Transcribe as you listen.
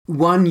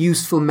one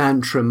useful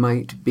mantra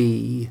might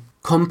be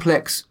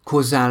complex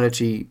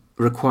causality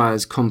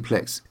requires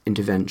complex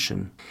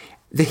intervention.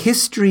 The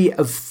history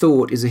of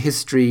thought is a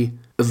history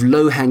of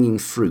low-hanging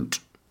fruit.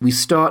 We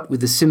start with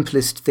the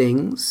simplest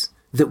things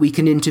that we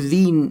can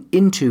intervene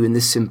into in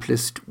the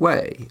simplest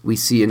way. We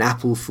see an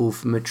apple fall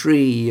from a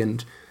tree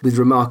and with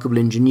remarkable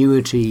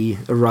ingenuity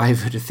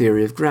arrive at a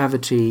theory of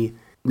gravity.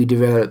 We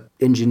develop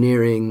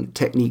engineering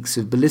techniques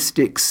of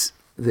ballistics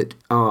that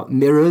are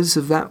mirrors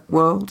of that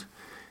world.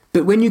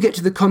 But when you get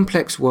to the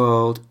complex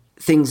world,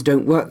 things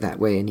don't work that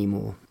way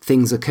anymore.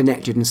 Things are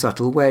connected in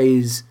subtle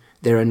ways.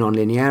 There are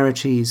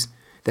nonlinearities.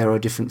 There are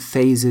different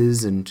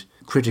phases and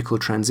critical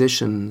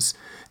transitions.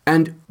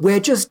 And we're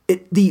just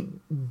at the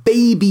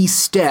baby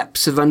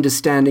steps of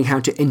understanding how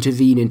to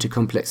intervene into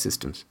complex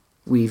systems.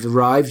 We've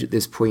arrived at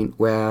this point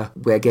where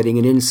we're getting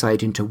an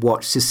insight into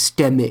what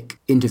systemic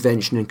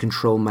intervention and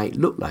control might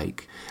look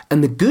like.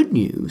 And the good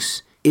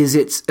news is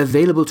it's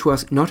available to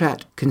us not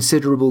at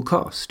considerable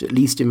cost, at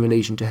least in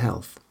relation to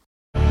health.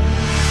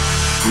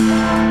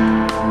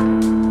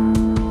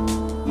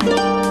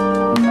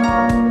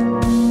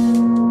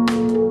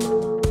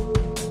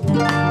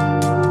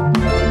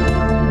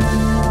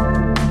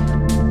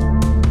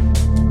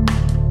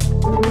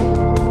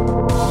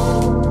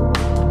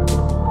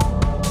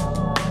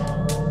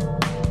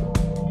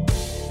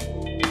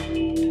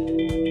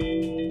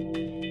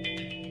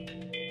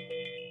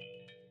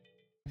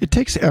 It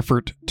takes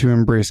effort to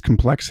embrace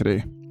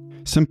complexity.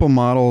 Simple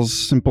models,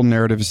 simple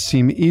narratives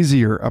seem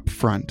easier up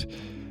front.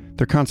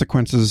 Their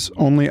consequences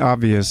only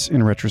obvious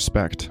in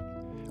retrospect.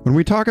 When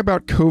we talk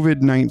about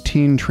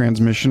COVID-19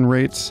 transmission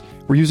rates,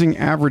 we're using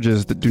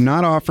averages that do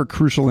not offer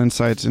crucial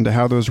insights into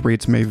how those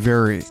rates may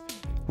vary.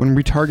 When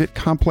we target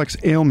complex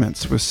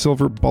ailments with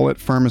silver bullet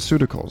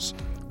pharmaceuticals,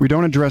 we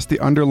don't address the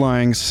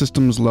underlying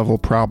systems-level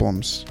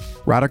problems.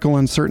 Radical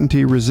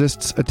uncertainty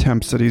resists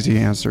attempts at easy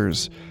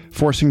answers,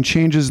 forcing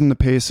changes in the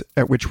pace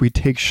at which we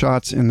take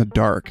shots in the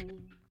dark.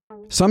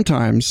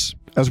 Sometimes,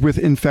 as with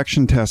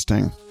infection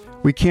testing,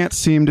 we can't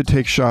seem to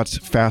take shots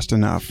fast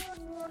enough.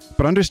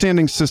 But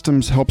understanding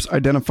systems helps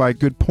identify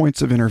good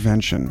points of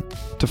intervention,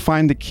 to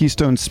find the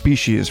keystone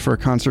species for a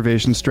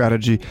conservation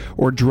strategy,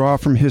 or draw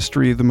from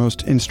history the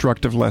most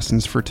instructive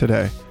lessons for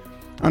today.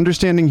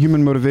 Understanding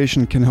human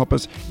motivation can help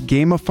us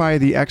gamify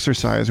the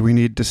exercise we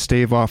need to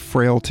stave off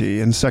frailty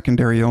and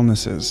secondary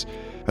illnesses.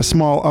 A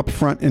small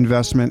upfront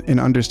investment in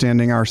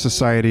understanding our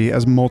society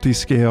as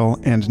multi-scale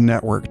and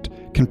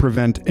networked can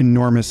prevent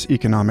enormous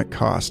economic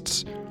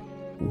costs.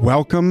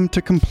 Welcome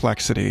to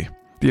Complexity,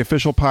 the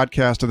official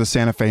podcast of the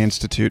Santa Fe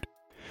Institute.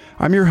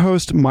 I'm your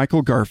host,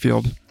 Michael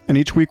Garfield, and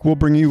each week we'll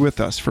bring you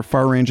with us for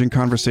far-ranging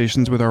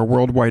conversations with our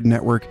worldwide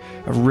network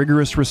of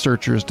rigorous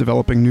researchers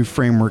developing new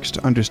frameworks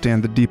to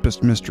understand the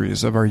deepest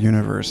mysteries of our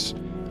universe.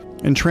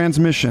 In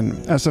Transmission,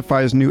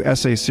 SFI's new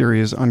essay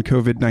series on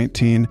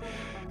COVID-19,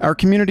 our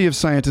community of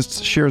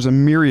scientists shares a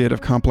myriad of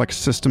complex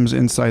systems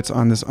insights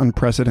on this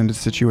unprecedented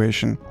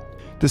situation.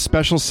 This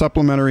special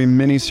supplementary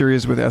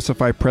mini-series with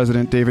SFI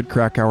President David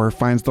Krakauer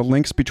finds the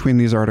links between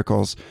these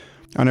articles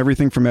on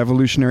everything from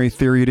evolutionary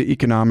theory to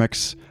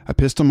economics,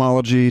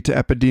 epistemology to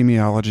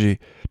epidemiology,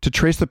 to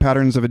trace the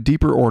patterns of a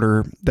deeper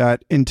order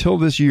that, until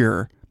this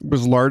year,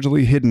 was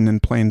largely hidden in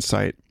plain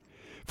sight.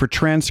 For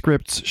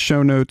transcripts,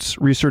 show notes,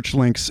 research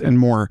links, and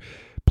more,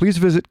 please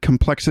visit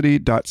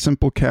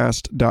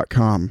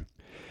complexity.simplecast.com.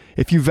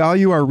 If you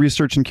value our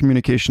research and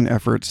communication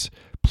efforts,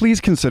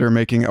 please consider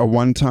making a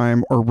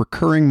one-time or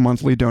recurring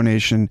monthly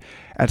donation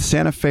at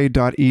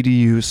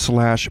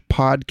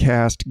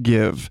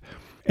santafe.edu/podcastgive,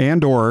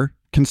 and/or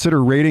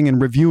consider rating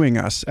and reviewing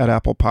us at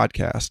Apple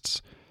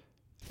Podcasts.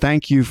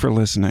 Thank you for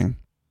listening.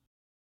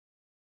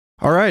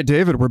 All right,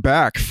 David, we're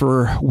back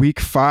for week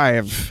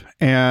 5.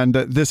 And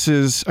this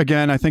is,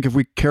 again, I think if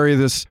we carry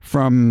this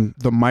from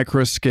the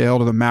micro scale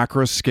to the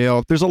macro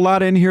scale, there's a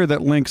lot in here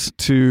that links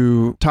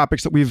to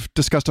topics that we've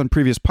discussed on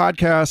previous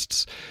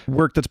podcasts,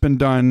 work that's been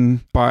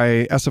done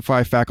by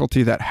SFI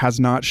faculty that has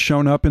not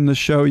shown up in the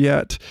show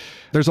yet.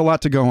 There's a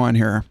lot to go on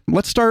here.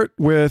 Let's start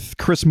with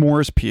Chris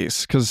Moore's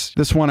piece, because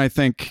this one I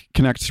think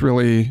connects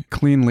really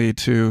cleanly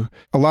to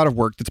a lot of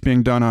work that's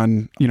being done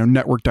on,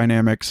 network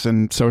dynamics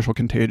and social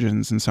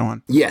contagions and so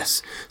on.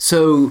 Yes.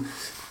 So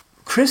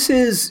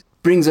Chris's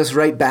brings us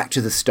right back to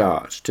the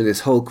start, to this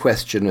whole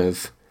question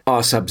of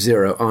R sub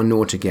 0, R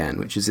naught again,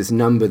 which is this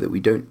number that we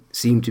don't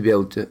seem to be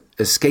able to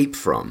escape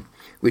from,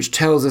 which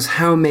tells us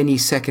how many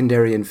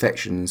secondary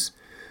infections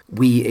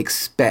we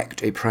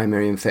expect a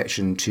primary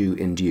infection to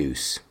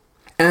induce.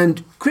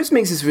 And Chris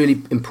makes this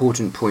really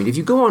important point. If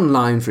you go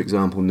online, for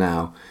example,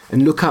 now,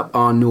 and look up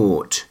R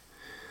naught,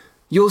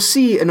 you'll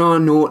see an R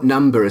naught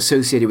number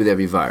associated with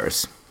every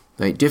virus.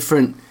 Right?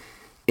 Different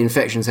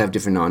infections have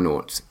different R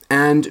naughts.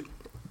 And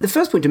the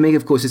first point to make,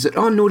 of course, is that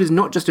R naught is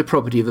not just a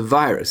property of a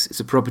virus, it's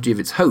a property of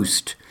its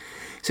host.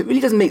 So it really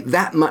doesn't make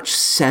that much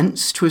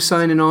sense to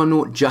assign an R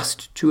naught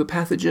just to a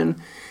pathogen,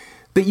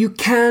 but you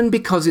can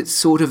because it's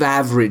sort of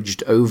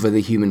averaged over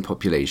the human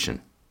population.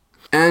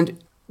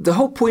 And the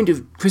whole point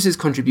of Chris's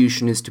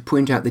contribution is to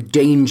point out the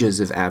dangers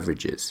of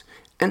averages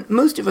And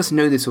most of us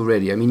know this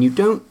already. I mean, you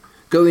don't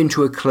go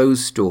into a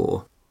clothes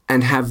store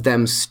and have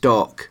them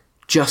stock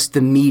just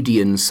the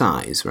median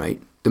size,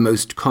 right? The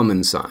most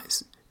common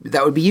size.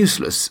 That would be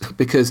useless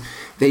because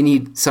they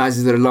need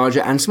sizes that are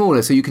larger and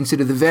smaller. So you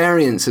consider the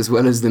variance as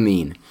well as the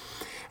mean.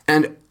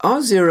 And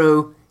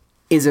R0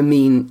 is a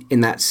mean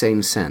in that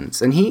same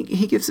sense. And he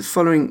gives the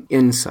following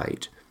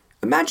insight.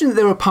 Imagine that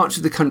there are parts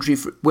of the country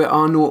where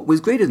R0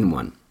 was greater than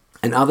 1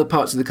 and other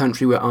parts of the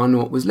country where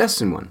R0 was less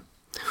than 1.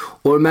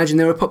 Or imagine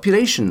there are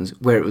populations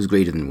where it was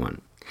greater than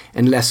 1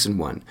 and less than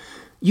 1.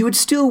 You would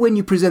still, when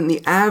you present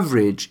the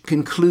average,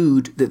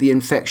 conclude that the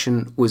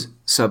infection was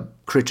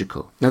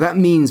subcritical. Now that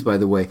means, by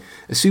the way,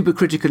 a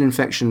supercritical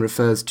infection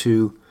refers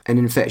to an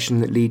infection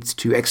that leads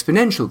to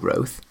exponential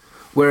growth,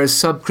 whereas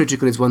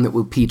subcritical is one that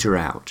will peter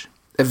out,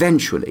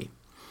 eventually.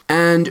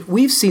 And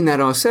we've seen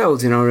that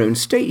ourselves in our own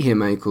state here,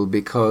 Michael,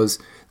 because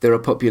there are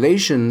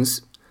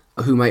populations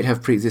who might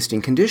have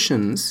pre-existing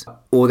conditions,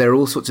 or there are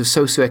all sorts of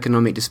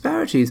socioeconomic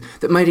disparities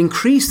that might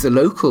increase the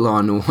local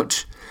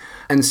R0.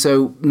 And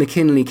so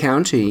McKinley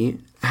County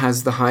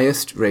has the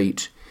highest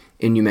rate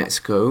in New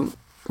Mexico,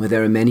 where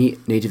there are many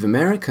Native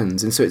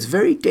Americans. And so it's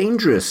very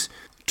dangerous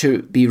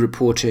to be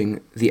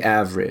reporting the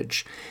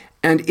average.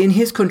 And in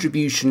his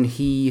contribution,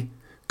 he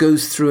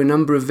goes through a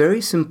number of very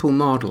simple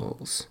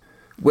models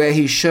where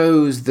he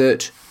shows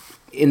that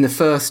in the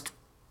first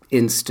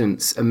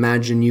instance,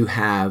 imagine you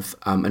have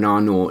an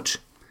R0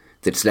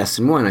 that's less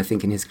than 1. I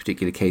think in his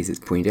particular case it's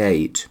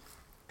 0.8.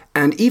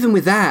 And even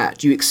with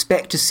that, you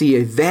expect to see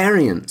a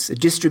variance, a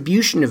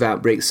distribution of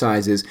outbreak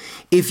sizes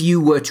if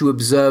you were to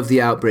observe the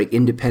outbreak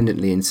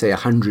independently in, say,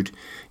 100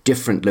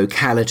 different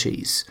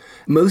localities.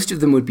 Most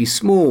of them would be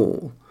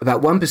small.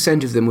 About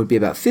 1% of them would be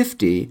about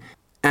 50.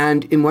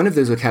 And in one of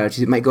those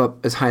localities, it might go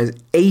up as high as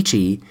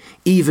 80,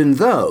 even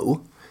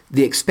though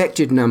the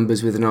expected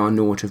numbers with an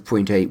R0 of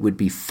 0.8 would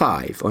be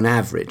 5 on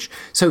average.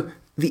 So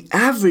the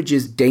average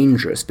is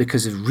dangerous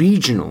because of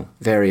regional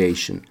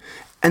variation.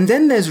 And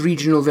then there's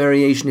regional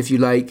variation, if you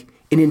like,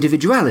 in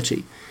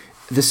individuality,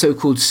 the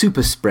so-called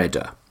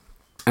superspreader.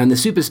 And the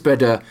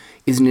superspreader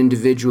is an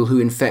individual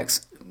who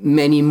infects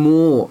many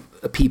more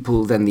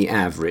people than the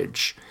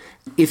average.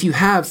 If you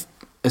have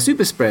a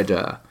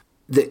superspreader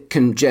that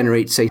can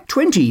generate, say,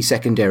 20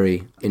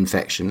 secondary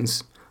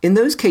infections, in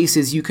those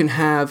cases you can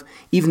have,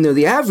 even though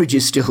the average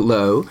is still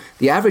low,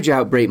 the average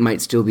outbreak might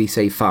still be,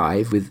 say,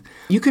 5,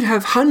 you could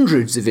have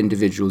hundreds of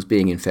individuals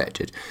being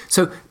infected.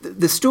 So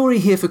the story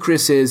here for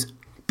Chris is,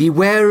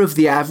 beware of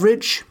the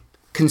average,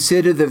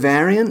 consider the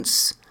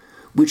variance,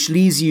 which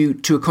leads you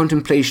to a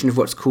contemplation of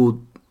what's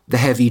called the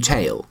heavy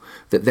tail,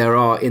 that there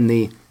are in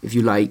the, if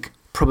you like,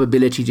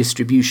 probability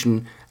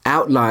distribution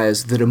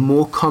outliers that are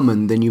more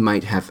common than you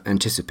might have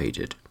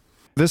anticipated.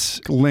 This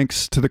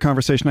links to the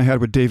conversation I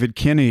had with David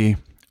Kinney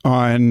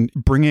on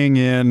bringing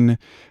in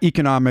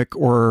economic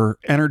or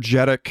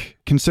energetic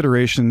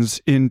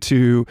considerations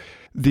into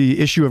the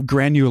issue of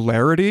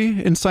granularity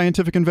in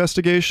scientific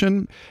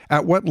investigation.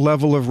 At what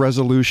level of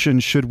resolution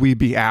should we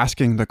be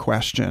asking the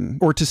question?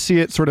 Or to see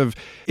it sort of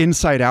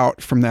inside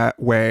out from that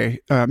way.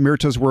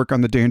 Mirta's work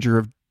on the danger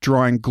of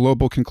drawing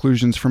global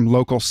conclusions from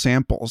local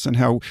samples and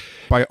how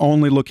by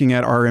only looking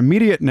at our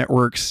immediate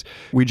networks,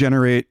 we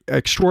generate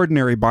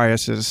extraordinary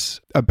biases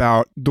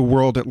about the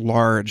world at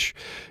large.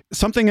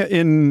 Something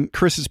in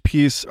Chris's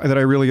piece that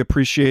I really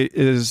appreciate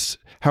is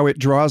how it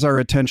draws our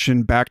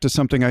attention back to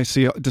something I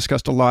see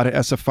discussed a lot at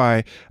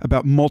SFI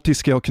about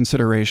multi-scale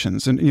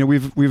considerations. And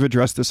we've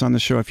addressed this on the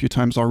show a few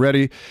times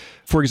already.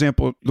 For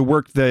example, the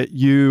work that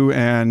you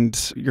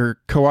and your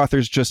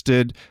co-authors just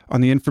did on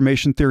the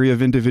information theory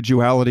of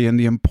individuality and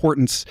the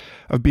importance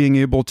of being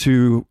able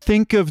to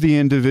think of the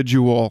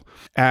individual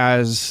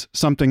as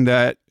something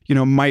that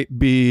might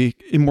be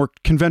more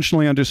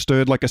conventionally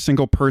understood like a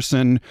single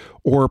person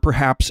or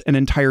perhaps an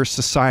entire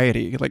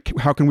society. Like,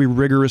 how can we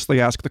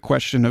rigorously ask the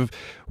question of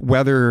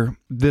whether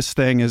this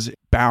thing is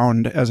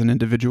bound as an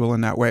individual in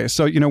that way?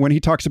 So, when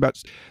he talks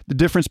about the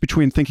difference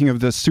between thinking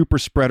of the super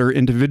spreader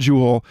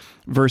individual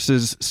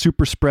versus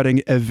super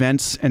spreading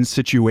events and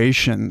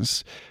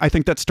situations, I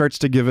think that starts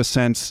to give a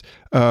sense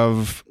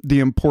of the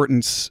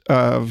importance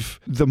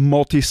of the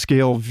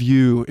multi-scale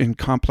view in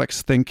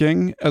complex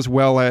thinking, as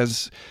well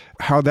as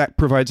how that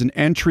provides an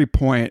entry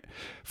point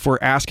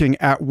for asking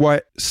at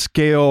what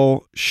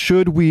scale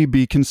should we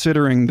be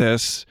considering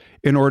this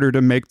in order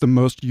to make the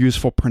most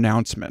useful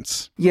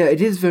pronouncements. Yeah,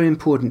 it is very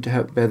important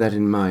to bear that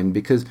in mind,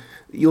 because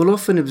you'll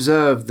often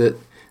observe that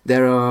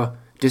there are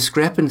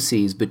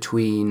discrepancies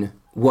between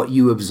what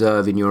you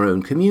observe in your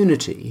own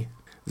community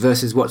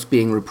versus what's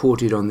being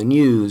reported on the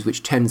news,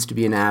 which tends to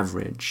be an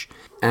average.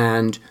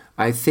 And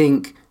I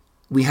think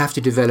we have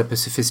to develop a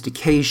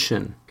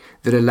sophistication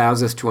that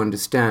allows us to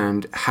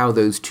understand how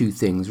those two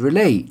things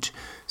relate.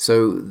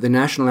 So the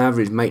national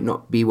average might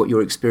not be what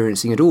you're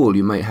experiencing at all.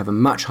 You might have a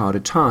much harder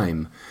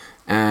time.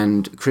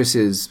 And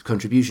Chris's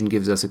contribution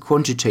gives us a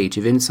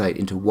quantitative insight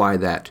into why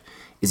that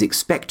is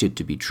expected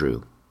to be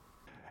true.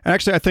 And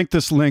actually, I think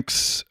this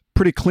links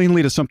pretty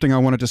cleanly to something I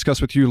want to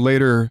discuss with you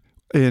later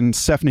in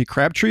Stephanie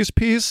Crabtree's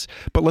piece,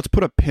 but let's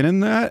put a pin in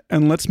that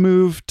and let's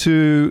move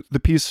to the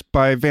piece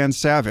by Van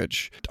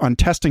Savage on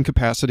testing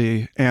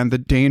capacity and the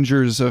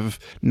dangers of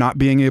not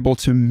being able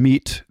to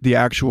meet the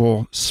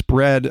actual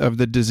spread of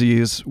the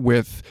disease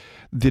with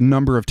the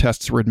number of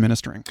tests we're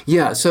administering.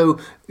 Yeah, so,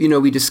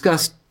 we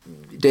discussed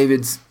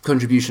David's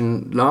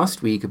contribution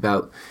last week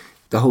about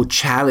the whole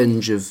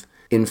challenge of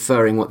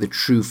inferring what the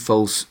true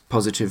false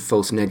positive,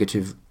 false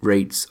negative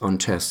rates on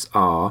tests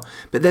are.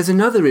 But there's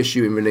another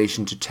issue in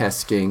relation to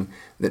testing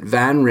that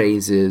Van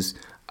raises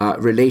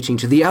relating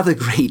to the other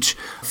great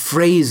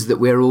phrase that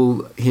we're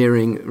all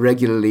hearing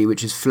regularly,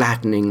 which is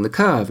flattening the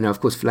curve. Now, of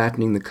course,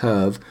 flattening the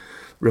curve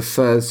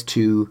refers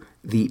to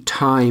the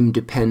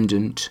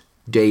time-dependent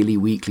daily,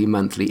 weekly,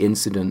 monthly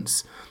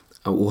incidence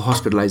or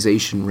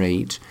hospitalization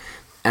rate.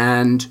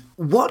 And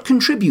what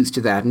contributes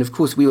to that? And of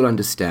course, we all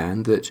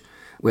understand that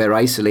we're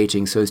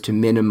isolating so as to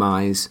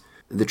minimize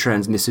the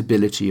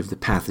transmissibility of the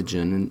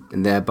pathogen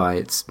and thereby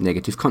its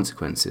negative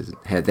consequences,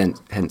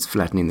 hence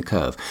flattening the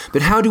curve.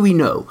 But how do we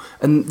know?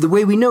 And the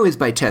way we know is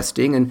by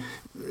testing, and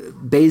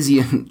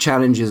Bayesian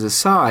challenges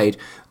aside,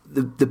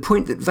 the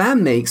point that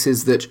Van makes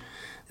is that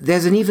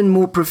there's an even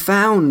more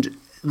profound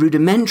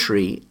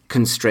rudimentary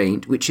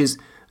constraint, which is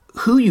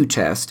who you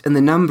test and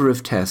the number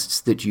of tests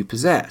that you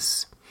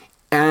possess.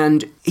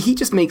 And he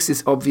just makes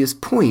this obvious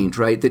point,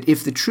 right, that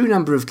if the true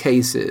number of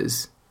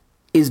cases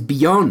is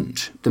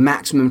beyond the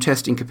maximum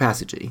testing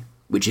capacity,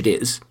 which it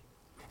is,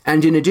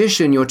 and in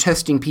addition you're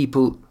testing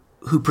people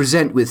who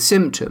present with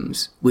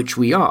symptoms, which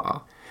we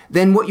are,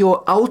 then what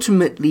you're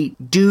ultimately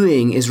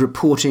doing is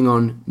reporting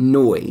on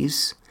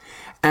noise,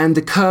 and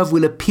the curve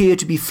will appear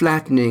to be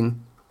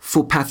flattening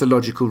for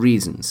pathological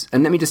reasons.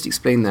 And let me just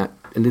explain that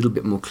a little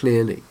bit more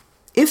clearly.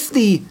 If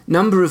the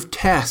number of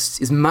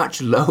tests is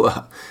much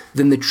lower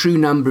than the true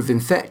number of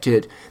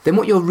infected, then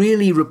what you're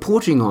really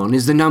reporting on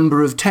is the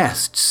number of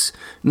tests,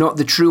 not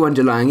the true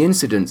underlying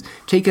incidence.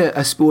 Take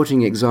a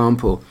sporting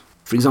example.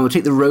 For example,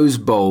 take the Rose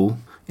Bowl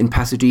in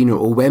Pasadena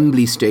or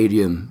Wembley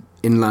Stadium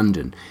in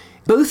London.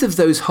 Both of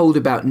those hold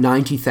about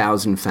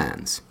 90,000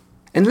 fans.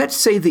 And let's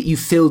say that you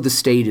filled the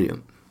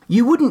stadium.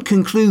 You wouldn't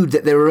conclude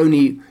that there are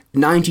only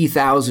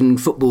 90,000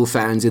 football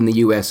fans in the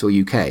US or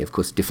UK, of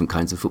course, different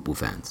kinds of football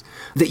fans,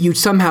 that you'd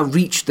somehow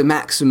reach the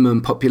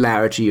maximum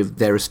popularity of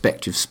their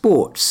respective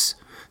sports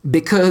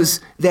because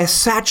they're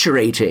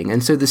saturating.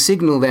 And so the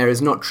signal there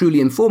is not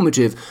truly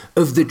informative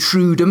of the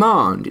true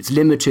demand. It's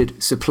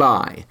limited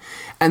supply.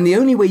 And the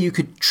only way you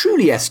could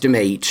truly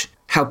estimate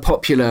how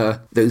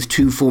popular those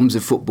two forms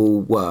of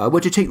football were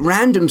to take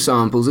random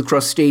samples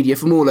across stadia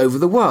from all over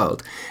the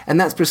world. And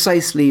that's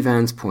precisely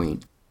Van's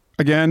point.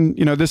 Again,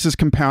 this is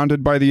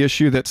compounded by the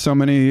issue that so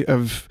many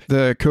of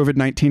the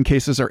COVID-19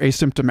 cases are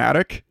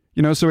asymptomatic.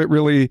 So it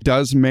really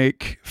does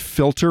make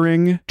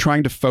filtering,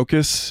 trying to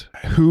focus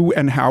who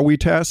and how we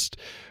test,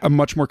 a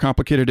much more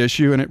complicated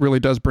issue. And it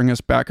really does bring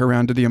us back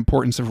around to the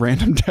importance of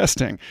random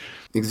testing.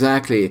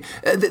 Exactly.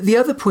 The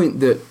other point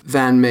that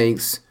Van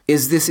makes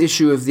is this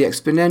issue of the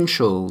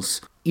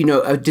exponentials.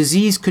 A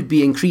disease could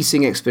be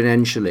increasing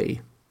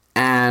exponentially,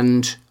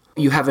 and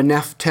you have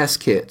enough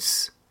test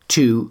kits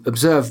to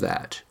observe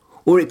that.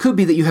 Or it could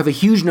be that you have a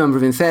huge number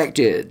of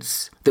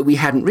infecteds that we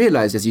hadn't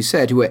realized, as you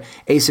said, who are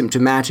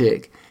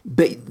asymptomatic,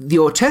 but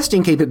your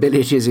testing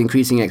capability is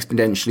increasing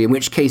exponentially, in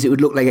which case it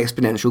would look like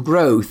exponential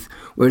growth,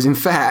 whereas in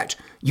fact,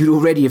 you'd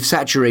already have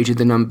saturated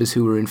the numbers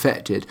who were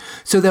infected.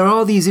 So there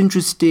are these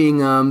interesting,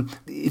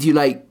 if you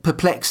like,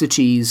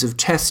 perplexities of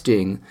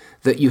testing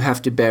that you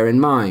have to bear in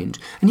mind.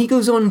 And he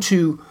goes on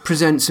to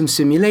present some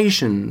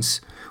simulations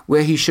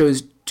where he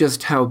shows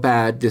just how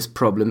bad this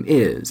problem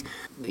is.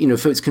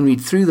 Folks can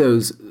read through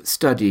those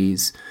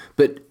studies,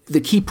 but the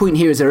key point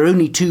here is there are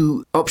only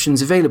two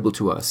options available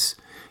to us.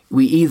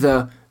 We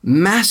either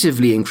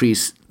massively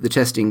increase the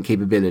testing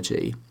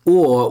capability,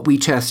 or we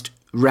test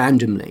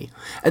randomly.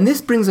 And this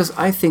brings us,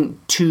 I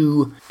think,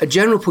 to a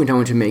general point I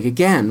want to make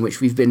again,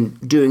 which we've been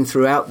doing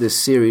throughout this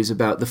series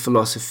about the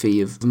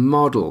philosophy of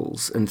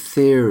models and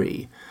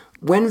theory.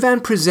 When Van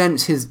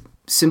presents his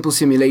simple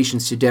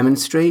simulations to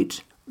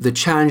demonstrate the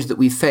challenge that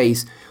we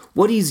face,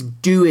 what he's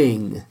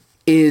doing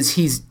is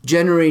he's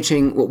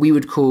generating what we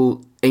would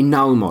call a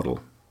null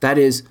model. That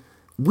is,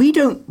 we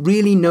don't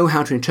really know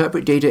how to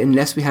interpret data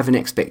unless we have an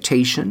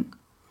expectation,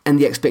 and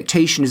the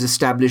expectation is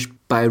established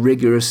by a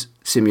rigorous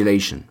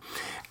simulation.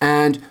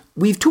 And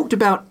we've talked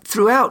about,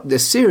 throughout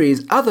this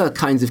series, other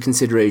kinds of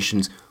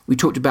considerations. We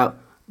talked about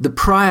the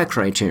prior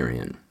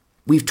criterion.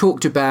 We've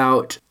talked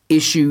about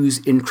issues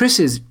in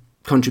Chris's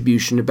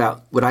contribution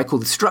about what I call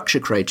the structure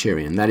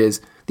criterion, that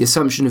is, the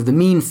assumption of the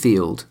mean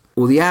field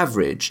or the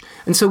average.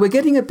 And so we're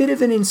getting a bit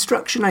of an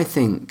instruction, I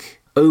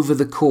think, over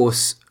the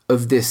course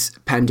of this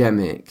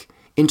pandemic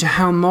into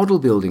how model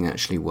building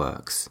actually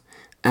works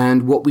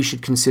and what we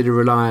should consider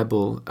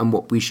reliable and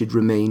what we should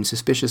remain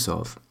suspicious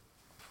of.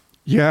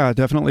 Yeah,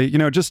 definitely.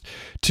 Just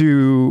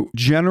to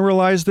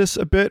generalize this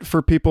a bit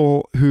for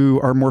people who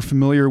are more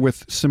familiar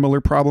with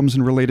similar problems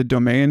in related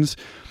domains,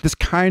 this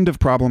kind of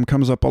problem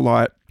comes up a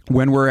lot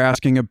when we're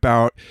asking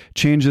about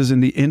changes in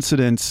the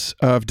incidence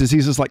of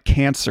diseases like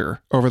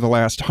cancer over the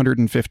last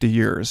 150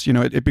 years.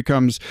 It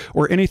becomes,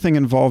 or anything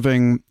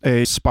involving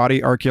a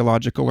spotty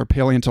archaeological or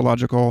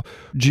paleontological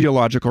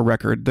geological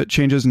record that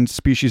changes in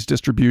species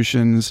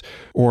distributions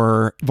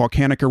or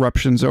volcanic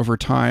eruptions over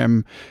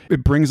time.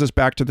 It brings us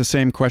back to the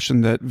same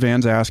question that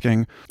Van's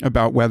asking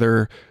about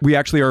whether we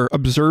actually are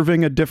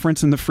observing a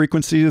difference in the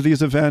frequency of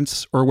these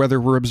events or whether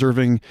we're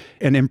observing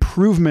an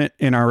improvement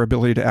in our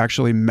ability to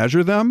actually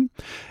measure them.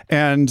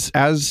 And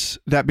as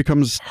that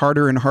becomes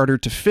harder and harder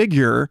to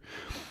figure,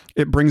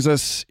 it brings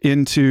us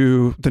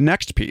into the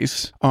next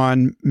piece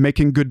on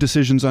making good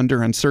decisions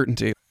under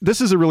uncertainty.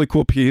 This is a really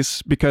cool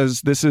piece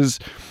because this is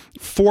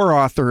 4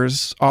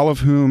 authors, all of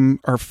whom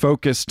are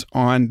focused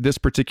on this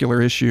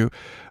particular issue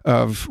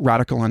of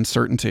radical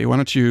uncertainty. Why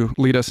don't you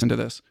lead us into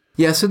this?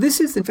 Yeah, so this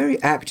is a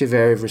very active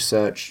area of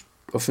research,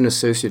 often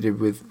associated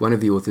with one of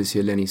the authors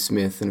here, Lenny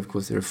Smith, and of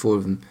course there are 4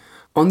 of them,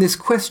 on this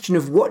question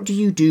of what do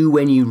you do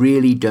when you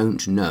really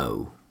don't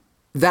know?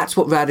 That's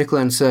what radical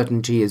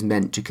uncertainty is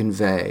meant to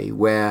convey,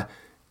 where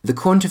the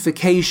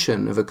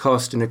quantification of a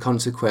cost and a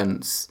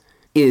consequence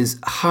is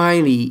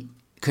highly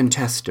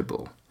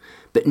contestable,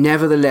 but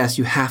nevertheless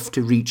you have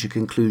to reach a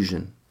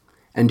conclusion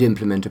and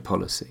implement a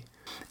policy.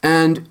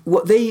 And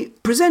what they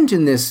present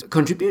in this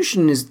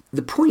contribution is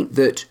the point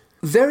that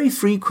very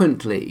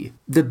frequently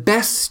the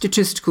best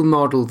statistical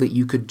model that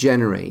you could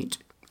generate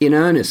in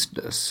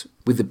earnestness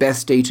with the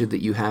best data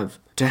that you have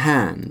to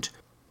hand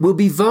will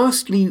be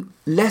vastly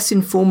less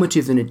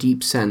informative in a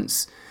deep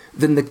sense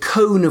than the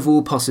cone of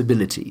all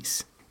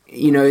possibilities.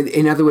 In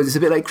other words, it's a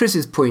bit like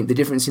Chris's point, the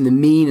difference in the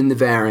mean and the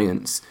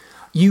variance.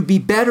 You'd be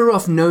better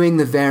off knowing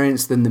the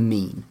variance than the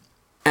mean.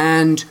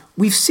 And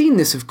we've seen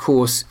this, of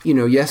course,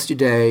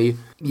 yesterday,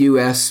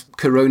 US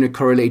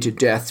corona-correlated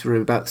deaths were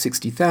about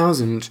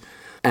 60,000,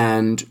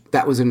 and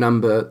that was a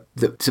number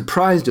that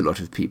surprised a lot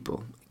of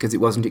people because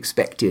it wasn't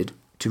expected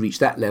to reach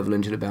that level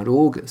until about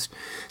August.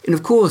 And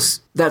of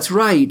course, that's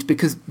right,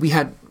 because we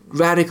had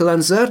radical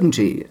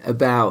uncertainty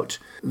about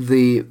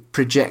the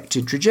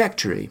projected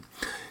trajectory.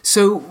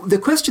 So the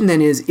question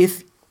then is,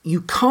 if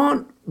you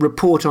can't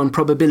report on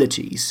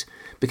probabilities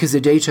because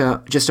the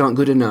data just aren't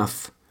good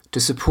enough to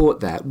support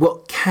that,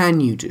 what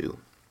can you do?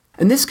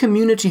 And this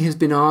community has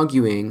been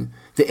arguing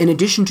that in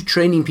addition to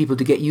training people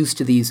to get used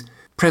to these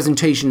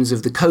presentations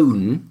of the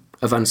cone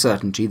of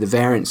uncertainty, the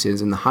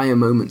variances and the higher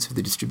moments of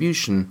the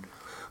distribution,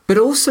 but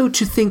also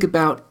to think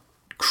about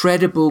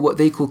credible, what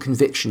they call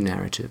conviction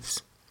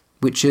narratives,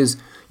 which is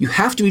you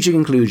have to reach a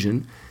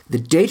conclusion, the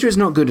data is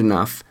not good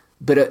enough,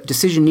 but a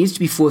decision needs to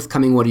be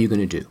forthcoming, what are you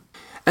going to do?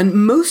 And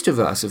most of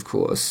us, of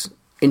course,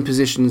 in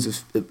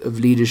positions of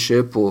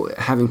leadership or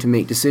having to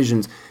make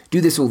decisions,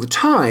 do this all the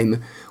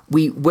time.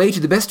 We weigh to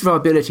the best of our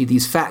ability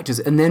these factors,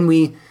 and then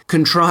we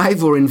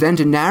contrive or invent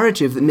a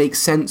narrative that makes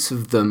sense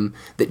of them,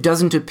 that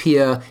doesn't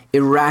appear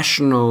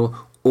irrational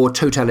or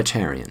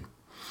totalitarian.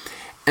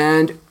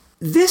 And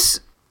this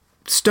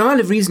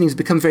style of reasoning has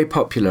become very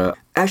popular.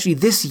 Actually,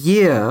 this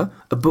year,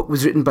 a book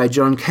was written by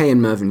John Kay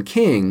and Mervyn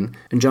King,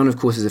 and John, of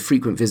course, is a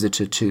frequent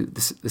visitor to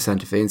the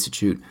Santa Fe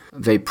Institute, a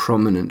very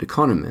prominent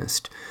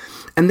economist.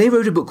 And they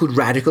wrote a book called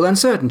Radical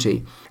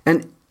Uncertainty.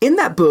 And in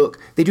that book,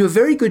 they do a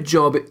very good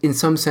job, in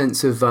some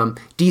sense, of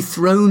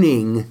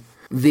dethroning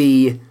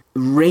the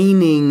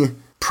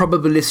reigning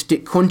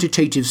probabilistic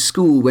quantitative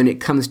school when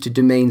it comes to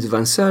domains of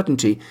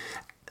uncertainty.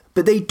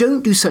 But they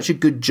don't do such a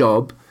good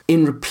job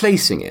in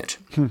replacing it.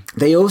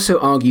 They also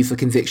argue for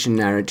conviction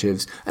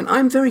narratives. And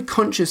I'm very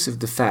conscious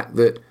of the fact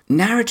that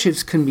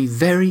narratives can be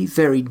very,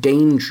 very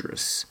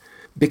dangerous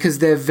because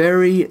they're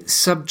very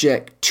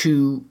subject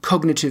to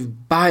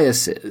cognitive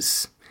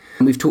biases.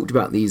 And we've talked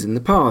about these in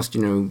the past,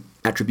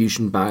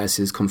 attribution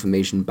biases,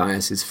 confirmation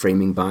biases,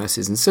 framing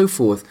biases, and so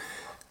forth.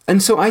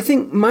 And so I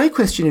think my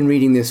question in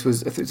reading this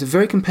was, it's a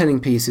very compelling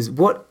piece, is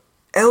what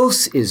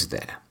else is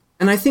there?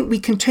 And I think we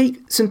can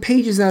take some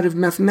pages out of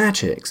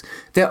mathematics.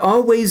 There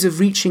are ways of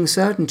reaching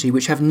certainty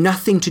which have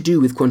nothing to do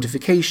with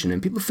quantification,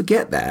 and people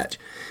forget that.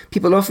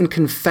 People often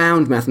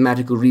confound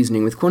mathematical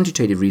reasoning with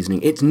quantitative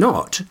reasoning. It's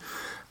not.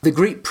 The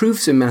great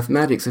proofs in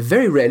mathematics are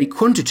very rarely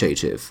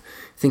quantitative.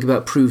 Think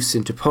about proofs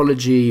in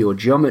topology or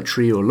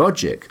geometry or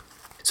logic.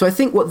 So I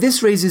think what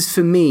this raises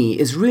for me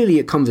is really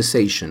a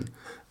conversation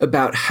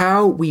about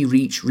how we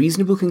reach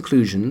reasonable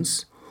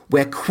conclusions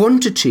where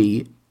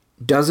quantity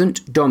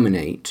doesn't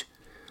dominate,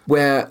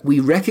 where we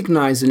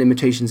recognize the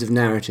limitations of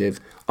narrative.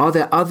 Are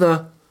there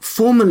other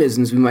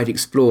formalisms we might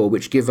explore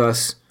which give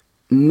us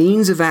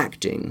means of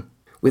acting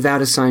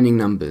without assigning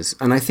numbers?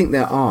 And I think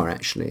there are,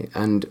 actually.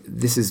 And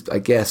this is, I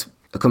guess,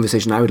 a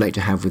conversation I would like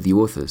to have with the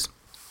authors.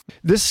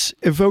 This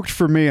evoked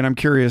for me, and I'm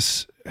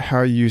curious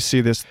how you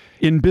see this.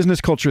 In business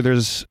culture,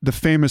 there's the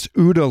famous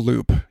OODA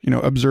loop,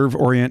 observe,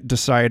 orient,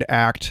 decide,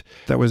 act,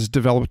 that was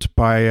developed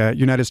by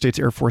United States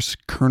Air Force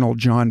Colonel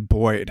John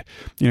Boyd.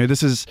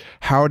 This is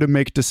how to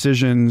make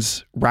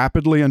decisions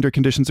rapidly under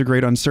conditions of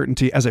great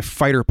uncertainty as a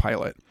fighter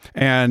pilot.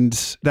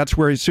 And that's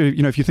where, if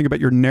you think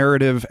about your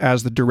narrative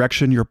as the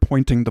direction you're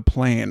pointing the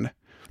plane,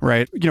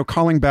 right?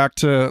 Calling back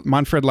to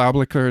Manfred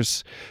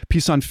Laublicher's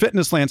piece on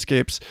fitness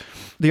landscapes,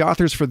 the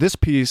authors for this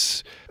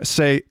piece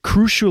say,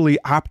 crucially,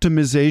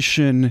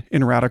 optimization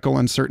in radical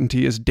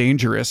uncertainty is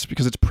dangerous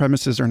because its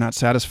premises are not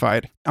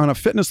satisfied. On a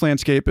fitness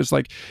landscape, it's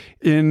like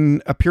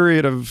in a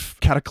period of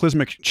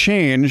cataclysmic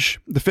change,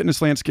 the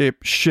fitness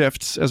landscape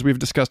shifts, as we've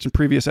discussed in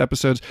previous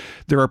episodes.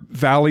 There are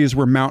valleys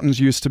where mountains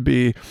used to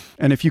be.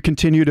 And if you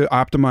continue to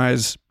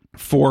optimize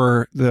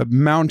for the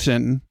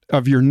mountain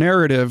of your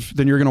narrative,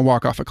 then you're going to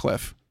walk off a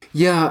cliff.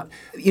 Yeah,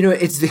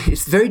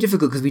 it's very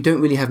difficult because we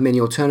don't really have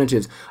many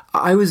alternatives.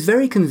 I was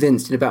very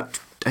convinced in about,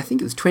 I think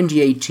it was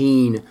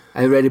 2018,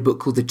 I read a book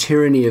called The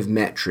Tyranny of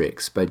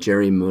Metrics by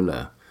Jerry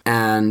Muller.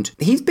 And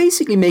he's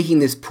basically making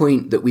this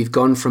point that we've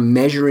gone from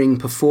measuring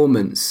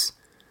performance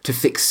to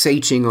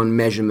fixating on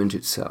measurement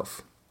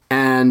itself.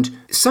 And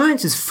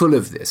science is full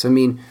of this. I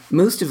mean,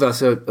 most of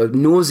us are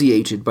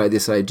nauseated by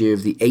this idea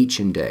of the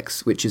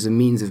H-index, which is a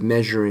means of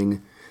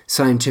measuring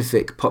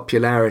scientific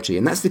popularity.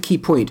 And that's the key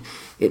point.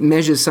 It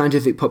measures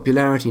scientific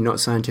popularity, not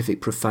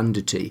scientific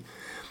profundity.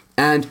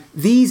 And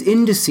these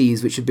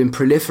indices, which have been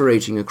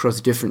proliferating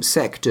across different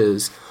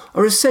sectors,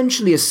 are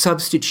essentially a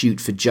substitute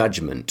for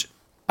judgment.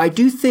 I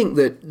do think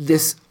that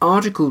this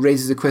article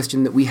raises a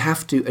question that we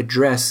have to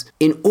address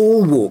in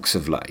all walks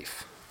of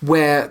life,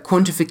 where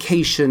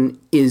quantification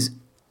is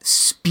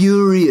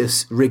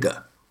spurious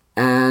rigor.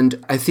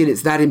 And I feel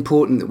it's that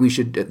important that we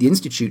should, at the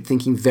Institute,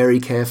 thinking very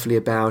carefully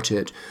about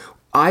it.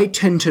 I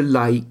tend to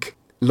like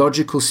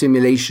logical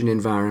simulation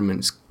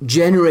environments,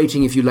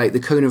 generating, if you like, the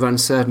cone of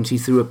uncertainty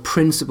through a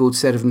principled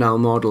set of null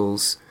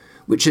models,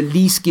 which at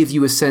least give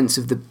you a sense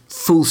of the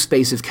full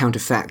space of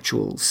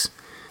counterfactuals,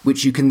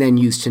 which you can then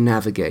use to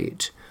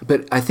navigate.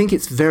 But I think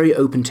it's very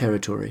open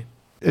territory.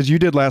 As you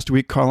did last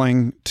week,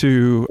 calling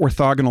to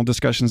orthogonal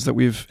discussions that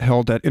we've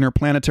held at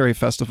Interplanetary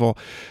Festival,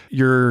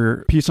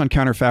 your piece on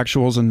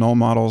counterfactuals and null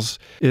models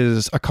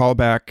is a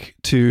callback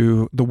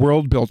to the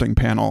world building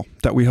panel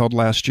that we held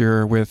last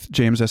year with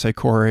James S.A.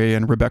 Corey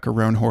and Rebecca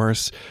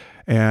Roanhorse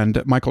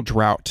and Michael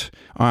Drought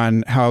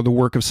on how the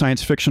work of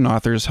science fiction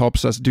authors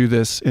helps us do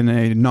this in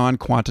a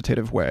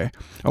non-quantitative way,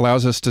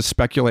 allows us to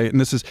speculate.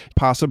 And this is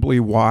possibly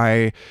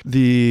why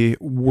the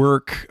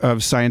work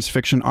of science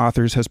fiction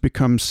authors has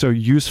become so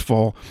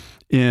useful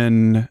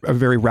in a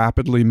very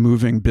rapidly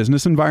moving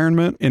business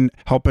environment in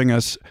helping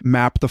us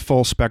map the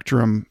full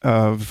spectrum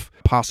of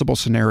possible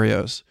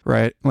scenarios,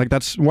 right? Like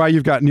that's why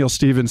you've got Neal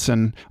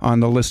Stephenson on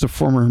the list of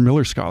former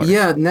Miller scholars.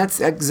 Yeah, and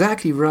that's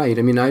exactly right.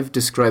 I mean, I've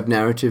described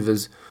narrative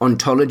as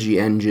ontology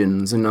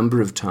engines a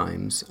number of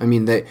times. I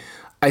mean,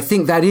 I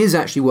think that is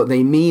actually what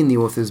they mean, the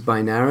authors,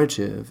 by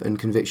narrative and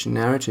conviction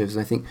narratives.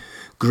 And I think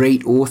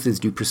great authors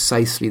do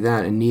precisely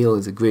that. And Neal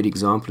is a great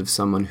example of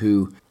someone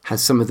who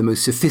has some of the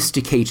most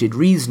sophisticated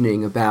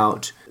reasoning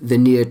about the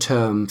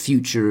near-term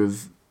future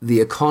of the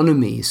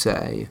economy,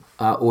 say,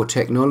 or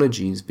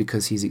technologies,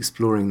 because he's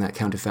exploring that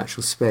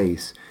counterfactual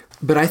space.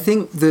 But I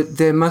think that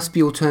there must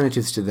be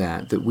alternatives to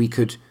that we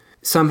could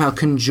somehow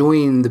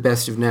conjoin the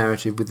best of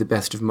narrative with the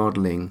best of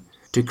modeling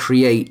to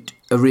create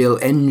a real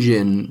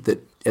engine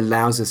that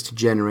allows us to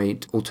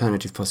generate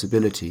alternative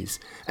possibilities.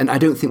 And I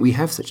don't think we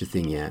have such a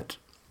thing yet.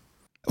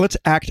 Let's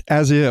act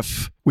as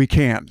if we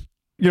can.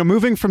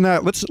 Moving from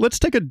that, let's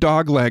take a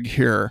dogleg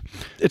here.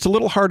 It's a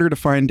little harder to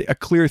find a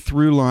clear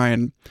through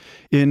line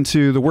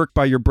into the work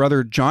by your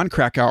brother, John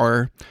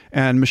Krakauer,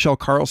 and Michelle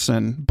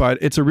Carlson, but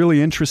it's a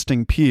really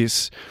interesting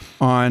piece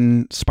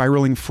on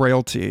spiraling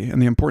frailty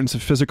and the importance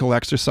of physical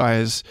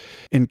exercise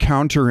in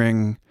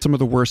countering some of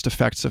the worst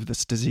effects of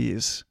this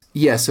disease.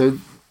 Yeah, so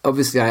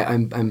obviously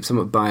I'm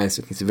somewhat biased.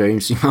 I think it's a very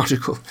interesting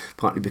article,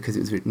 partly because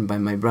it was written by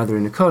my brother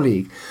and a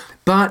colleague.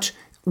 But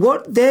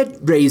what they're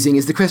raising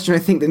is the question I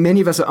think that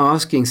many of us are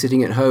asking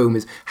sitting at home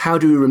is, how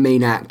do we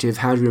remain active?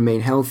 How do we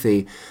remain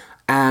healthy?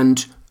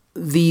 And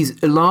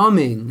these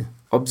alarming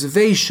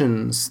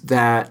observations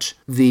that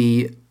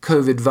the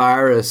COVID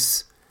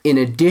virus, in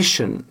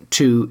addition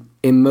to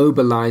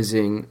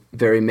immobilizing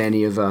very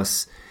many of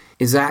us,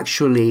 is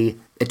actually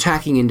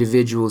attacking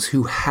individuals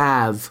who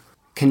have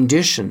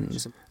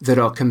conditions that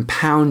are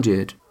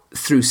compounded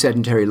through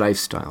sedentary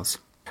lifestyles.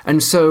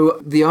 And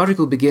so the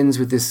article begins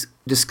with this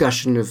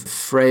discussion of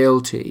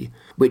frailty,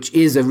 which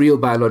is a real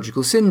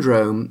biological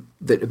syndrome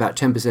that about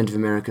 10% of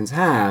Americans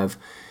have,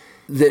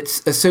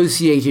 that's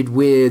associated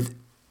with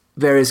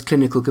various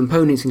clinical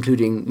components,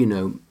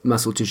 including,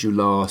 muscle tissue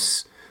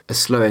loss, a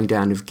slowing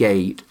down of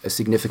gait, a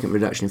significant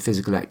reduction in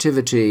physical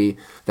activity,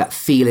 that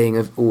feeling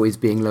of always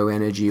being low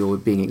energy or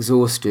being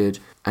exhausted,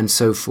 and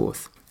so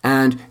forth.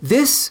 And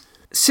this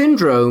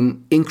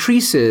syndrome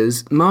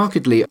increases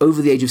markedly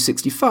over the age of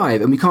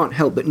 65, and we can't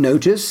help but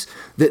notice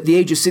that the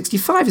age of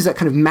 65 is that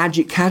kind of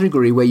magic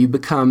category where you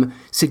become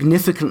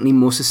significantly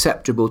more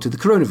susceptible to the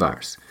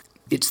coronavirus.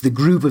 It's the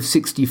group of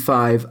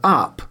 65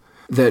 up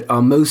that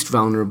are most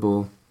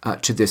vulnerable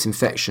to this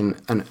infection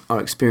and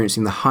are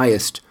experiencing the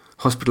highest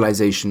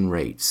hospitalization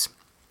rates.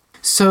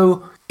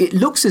 So it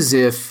looks as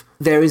if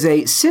there is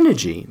a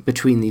synergy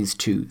between these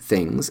two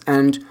things,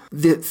 and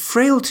the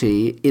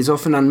frailty is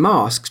often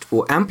unmasked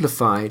or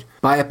amplified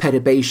by a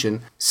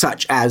perturbation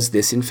such as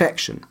this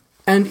infection.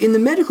 And in the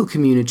medical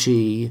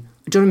community,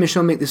 John and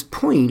Michelle make this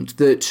point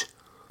that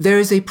there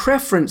is a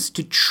preference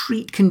to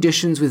treat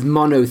conditions with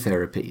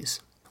monotherapies.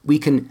 We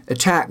can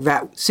attack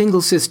that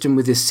single system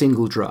with this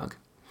single drug.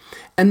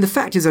 And the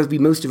fact is, as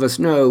most of us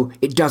know,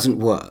 it doesn't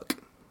work,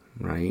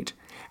 right?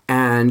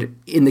 And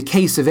in the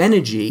case of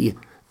energy,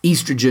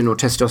 estrogen or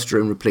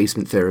testosterone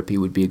replacement therapy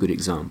would be a good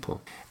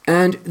example.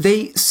 And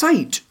they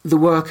cite the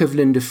work of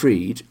Linda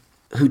Fried,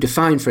 who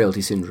defined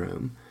frailty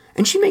syndrome,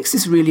 and she makes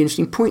this really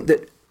interesting point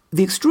that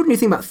the extraordinary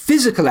thing about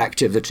physical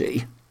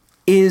activity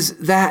is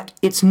that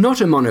it's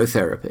not a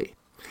monotherapy.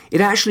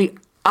 It actually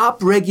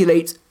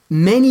upregulates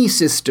many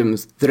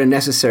systems that are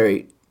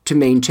necessary to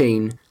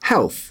maintain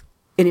health.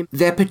 And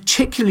they're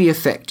particularly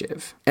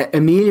effective at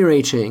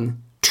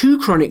ameliorating two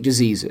chronic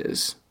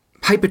diseases,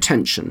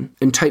 hypertension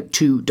and type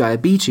 2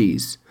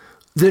 diabetes,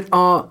 that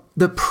are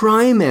the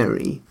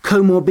primary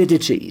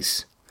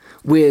comorbidities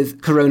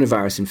with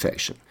coronavirus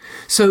infection.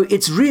 So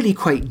it's really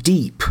quite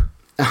deep.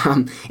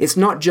 It's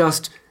not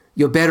just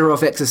you're better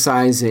off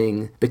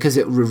exercising because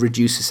it will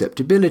reduce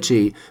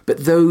susceptibility,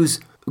 but those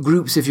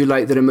groups, if you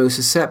like, that are most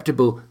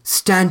susceptible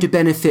stand to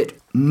benefit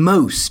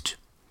most.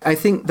 I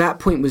think that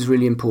point was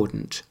really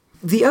important.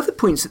 The other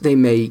points that they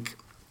make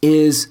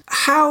is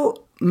how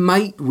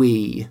might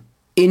we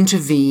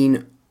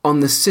intervene on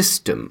the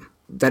system,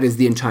 that is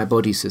the entire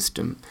body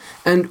system.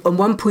 And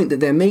one point that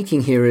they're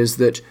making here is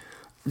that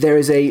there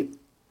is a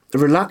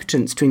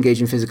reluctance to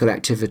engage in physical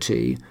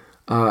activity.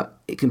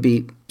 It can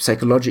be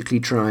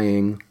psychologically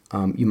trying.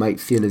 You might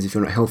feel as if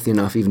you're not healthy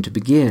enough even to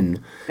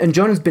begin. And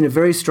John has been a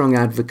very strong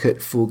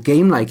advocate for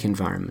game-like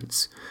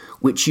environments,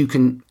 which you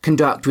can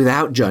conduct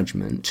without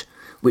judgment,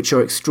 which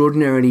are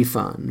extraordinarily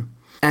fun,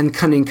 and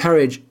can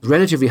encourage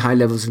relatively high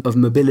levels of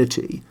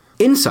mobility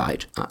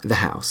inside the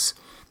house.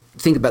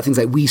 Think about things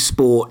like Wii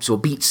Sports or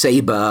Beat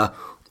Saber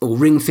or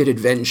Ring Fit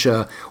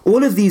Adventure.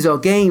 All of these are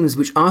games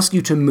which ask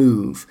you to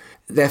move.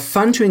 They're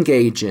fun to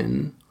engage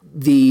in.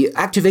 The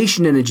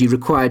activation energy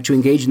required to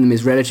engage in them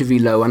is relatively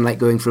low, unlike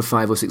going for a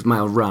 5 or 6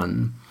 mile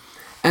run.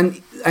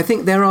 And I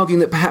think they're arguing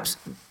that perhaps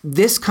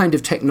this kind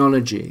of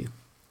technology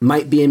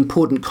might be an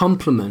important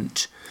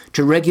complement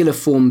to regular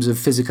forms of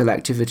physical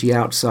activity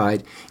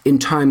outside in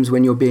times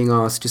when you're being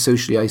asked to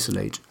socially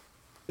isolate.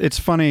 It's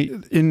funny,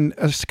 in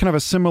a kind of a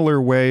similar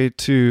way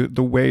to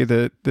the way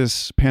that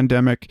this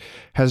pandemic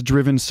has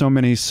driven so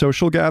many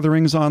social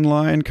gatherings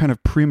online kind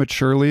of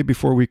prematurely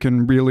before we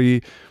can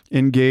really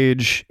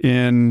engage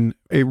in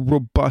a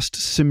robust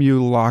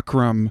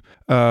simulacrum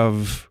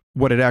of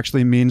what it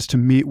actually means to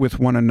meet with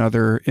one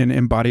another in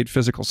embodied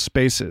physical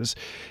spaces.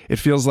 It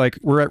feels like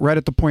we're right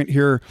at the point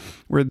here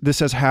where this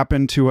has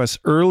happened to us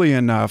early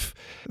enough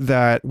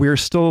that we're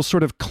still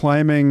sort of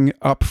climbing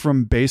up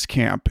from base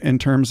camp in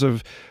terms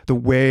of the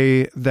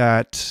way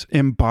that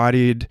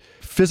embodied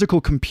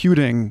physical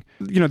computing,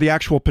 the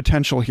actual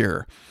potential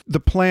here. The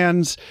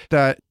plans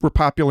that were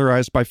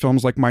popularized by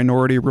films like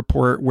Minority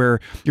Report, where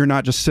you're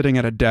not just sitting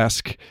at a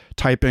desk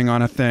typing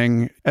on a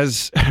thing,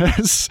 as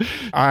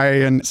I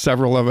and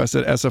several of us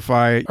at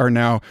SFI are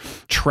now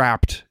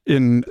trapped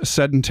in a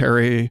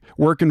sedentary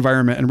work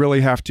environment and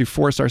really have to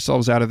force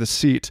ourselves out of the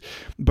seat.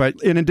 But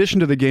in addition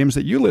to the games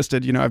that you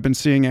listed, I've been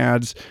seeing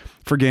ads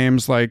for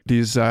games like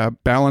these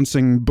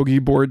balancing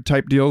boogie board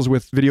type deals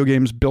with video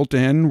games built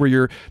in,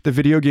 where the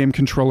video game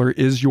controller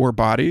is your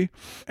body.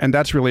 And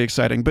that's really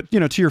exciting. But,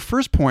 to your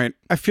first point,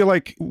 I feel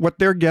like what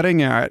they're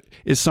getting at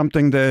is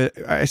something that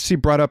I see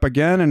brought up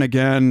again and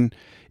again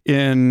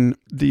in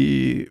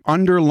the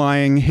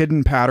underlying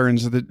hidden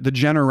patterns, the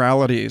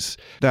generalities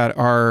that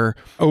are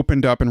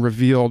opened up and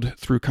revealed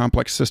through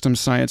complex systems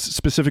science,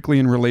 specifically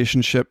in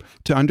relationship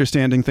to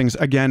understanding things,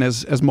 again,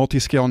 as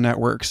multi-scale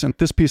networks. And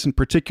this piece in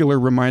particular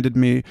reminded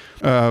me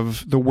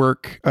of the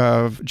work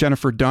of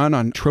Jennifer Dunn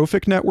on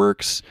trophic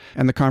networks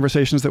and the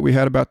conversations that we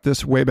had about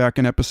this way back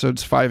in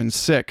episodes 5 and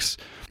 6,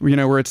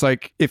 where it's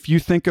like, if you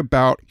think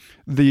about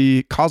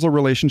the causal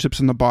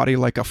relationships in the body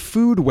like a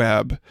food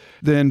web,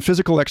 then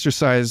physical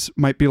exercise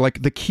might be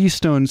like the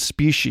keystone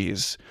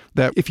species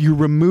that if you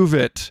remove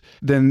it,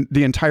 then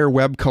the entire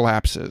web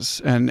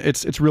collapses. And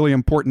it's really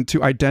important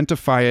to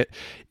identify it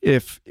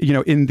if,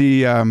 in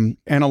the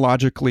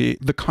analogically,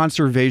 the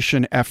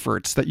conservation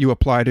efforts that you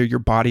apply to your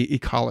body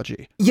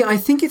ecology. Yeah, I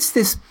think it's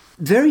this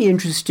very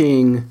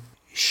interesting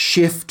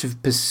shift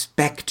of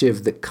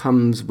perspective that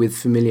comes with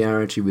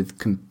familiarity with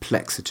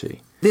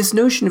complexity. This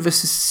notion of a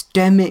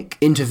systemic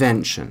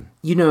intervention.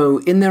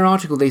 In their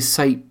article, they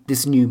cite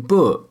this new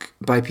book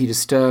by Peter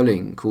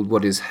Sterling called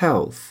What is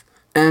Health?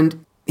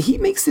 And he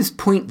makes this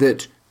point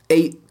that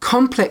a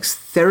complex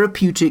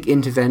therapeutic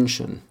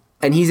intervention,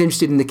 and he's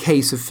interested in the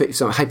case of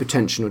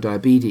hypertension or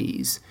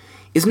diabetes,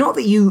 is not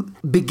that you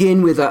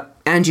begin with an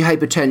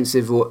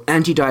antihypertensive or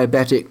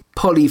anti-diabetic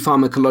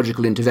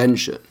polypharmacological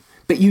intervention,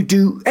 but you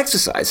do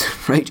exercise,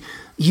 right?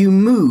 You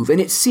move.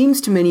 And it seems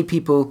to many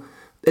people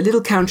a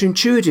little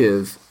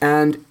counterintuitive,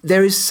 and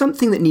there is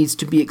something that needs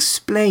to be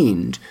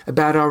explained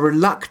about our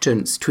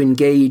reluctance to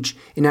engage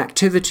in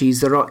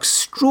activities that are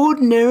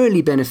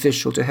extraordinarily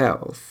beneficial to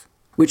health,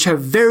 which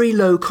have very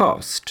low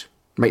cost.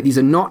 Right? These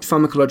are not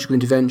pharmacological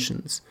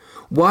interventions.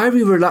 Why are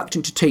we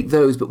reluctant to take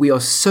those, but we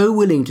are so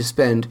willing to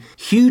spend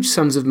huge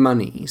sums of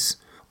monies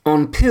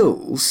on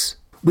pills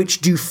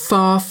which do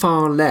far,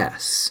 far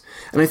less?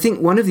 And I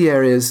think one of the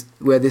areas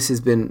where this has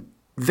been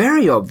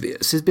very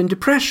obvious has been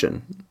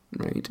depression.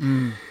 Right?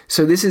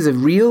 So this is a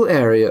real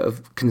area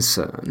of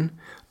concern.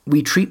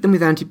 We treat them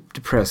with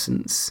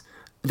antidepressants.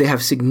 They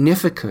have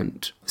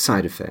significant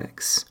side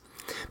effects.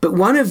 But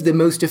one of the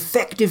most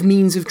effective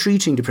means of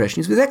treating depression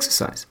is with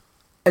exercise.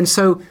 And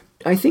so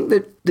I think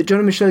that John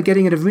and Michelle are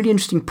getting at a really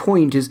interesting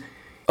point is,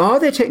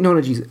 are there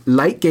technologies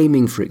like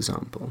gaming, for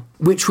example,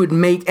 which would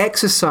make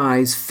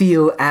exercise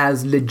feel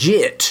as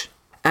legit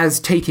as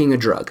taking a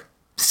drug?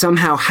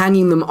 Somehow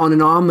hanging them on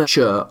an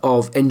armature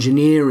of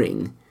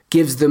engineering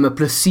gives them a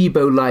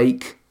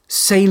placebo-like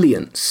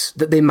salience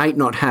that they might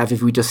not have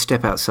if we just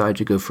step outside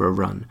to go for a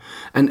run.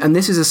 And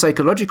this is a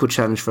psychological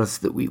challenge for us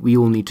that we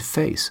all need to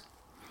face.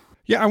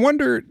 Yeah, I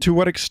wonder to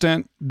what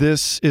extent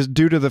this is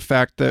due to the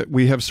fact that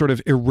we have sort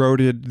of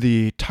eroded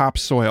the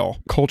topsoil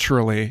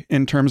culturally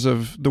in terms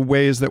of the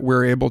ways that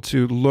we're able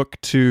to look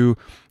to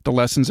the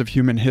lessons of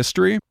human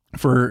history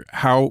for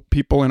how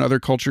people in other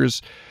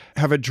cultures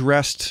have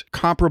addressed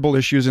comparable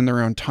issues in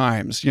their own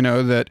times. You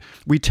know, that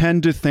we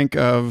tend to think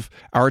of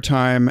our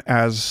time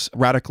as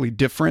radically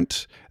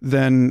different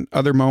than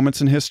other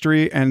moments in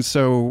history. And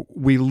so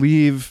we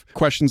leave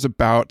questions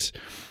about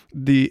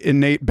the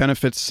innate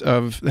benefits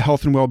of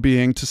health and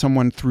well-being to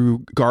someone through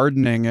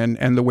gardening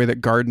and the way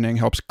that gardening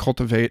helps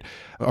cultivate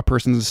a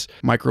person's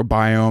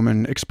microbiome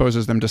and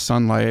exposes them to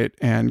sunlight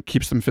and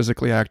keeps them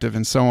physically active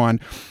and so on,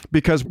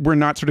 because we're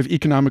not sort of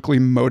economically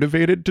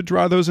motivated to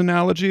draw those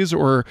analogies,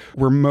 or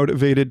we're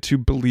motivated to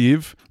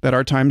believe that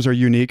our times are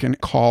unique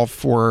and call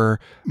for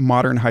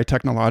modern high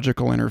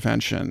technological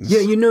interventions.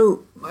 Yeah, you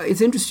know, it's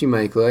interesting,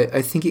 Michael.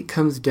 I think it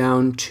comes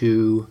down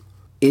to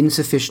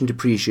insufficient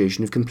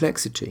appreciation of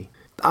complexity.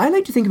 I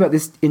like to think about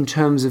this in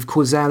terms of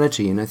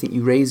causality, and I think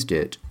you raised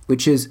it,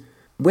 which is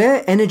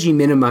we're energy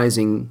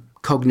minimizing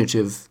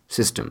cognitive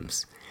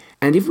systems.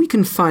 And if we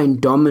can find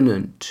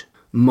dominant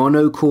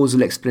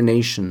monocausal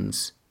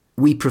explanations,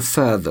 we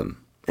prefer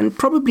them, and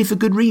probably for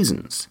good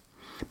reasons.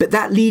 But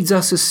that leads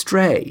us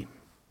astray,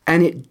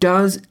 and it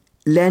does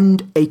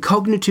lend a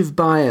cognitive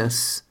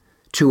bias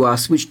to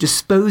us which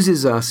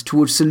disposes us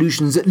towards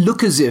solutions that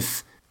look as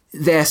if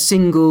they're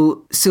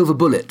single silver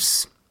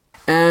bullets.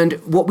 And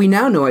what we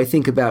now know, I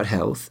think, about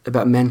health,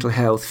 about mental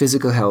health,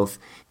 physical health,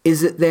 is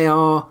that they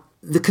are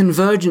the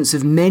convergence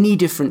of many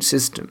different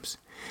systems,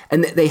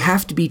 and that they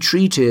have to be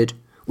treated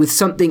with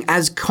something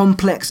as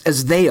complex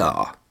as they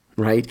are,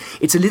 right?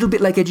 It's a little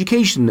bit like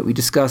education that we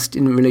discussed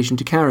in relation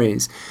to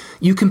caries.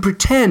 You can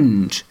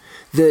pretend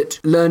that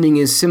learning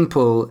is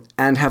simple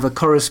and have a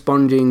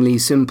correspondingly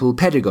simple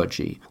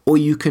pedagogy, or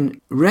you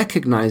can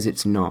recognize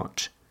it's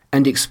not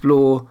and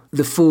explore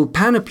the full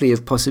panoply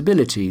of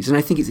possibilities. And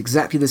I think it's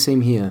exactly the same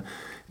here.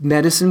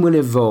 Medicine will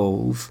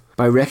evolve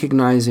by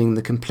recognizing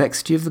the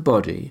complexity of the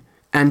body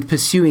and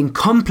pursuing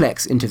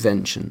complex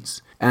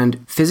interventions.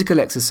 And physical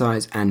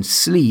exercise and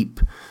sleep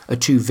are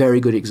two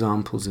very good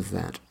examples of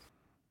that.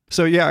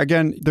 So yeah,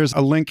 again, there's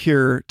a link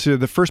here to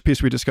the first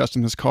piece we discussed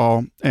in this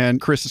call, and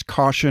Chris's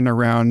caution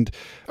around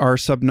our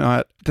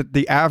subnot that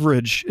the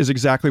average is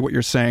exactly what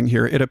you're saying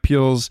here. It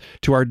appeals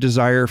to our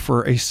desire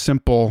for a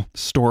simple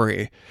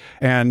story.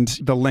 And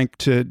the link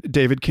to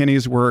David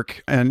Kinney's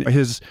work and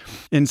his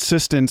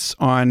insistence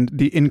on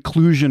the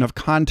inclusion of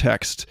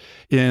context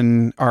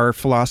in our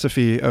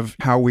philosophy of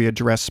how we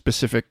address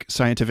specific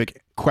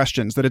scientific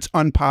questions, that it's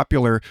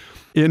unpopular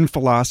in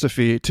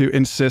philosophy to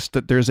insist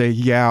that there's a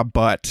yeah,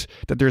 but,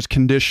 that there's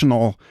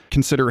conditional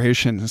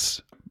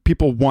considerations.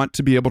 People want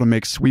to be able to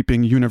make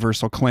sweeping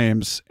universal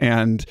claims,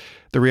 and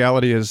the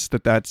reality is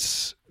that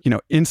that's,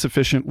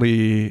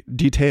 insufficiently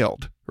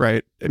detailed,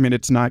 right? I mean,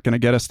 it's not going to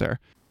get us there.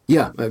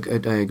 Yeah, I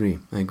agree.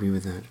 I agree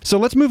with that. So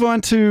let's move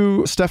on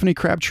to Stephanie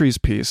Crabtree's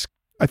piece.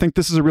 I think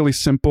this is a really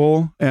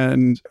simple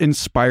and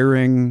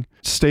inspiring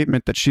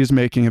statement that she's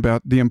making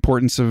about the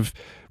importance of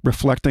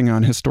reflecting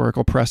on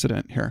historical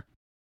precedent here.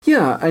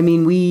 Yeah, I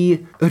mean,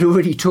 we had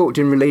already talked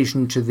in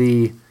relation to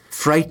the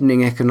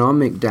frightening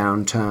economic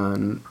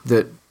downturn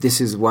that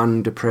this is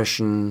one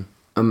depression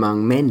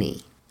among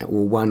many,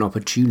 or one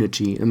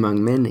opportunity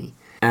among many.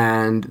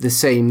 And the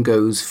same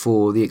goes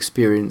for the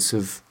experience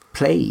of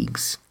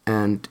plagues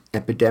and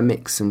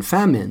epidemics and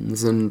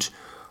famines. And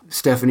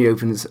Stephanie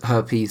opens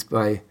her piece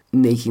by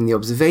making the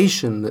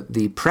observation that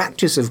the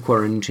practice of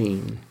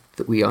quarantine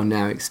that we are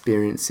now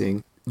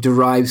experiencing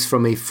derives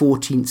from a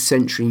 14th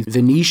century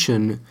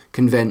Venetian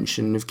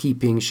convention of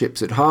keeping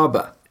ships at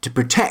harbour to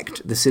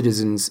protect the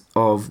citizens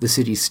of the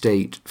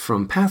city-state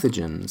from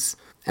pathogens.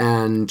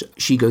 And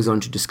she goes on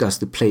to discuss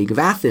the plague of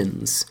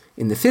Athens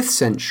in the 5th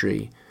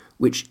century,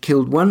 which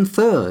killed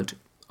 1/3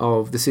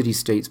 of the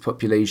city-state's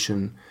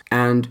population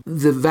and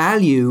the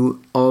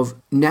value of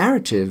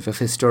narrative, of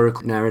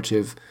historical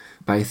narrative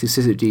by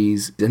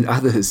Thucydides and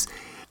others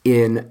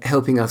in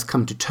helping us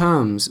come to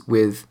terms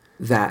with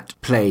that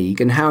plague,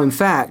 and how, in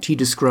fact, he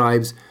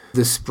describes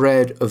the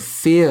spread of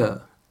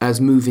fear as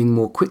moving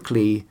more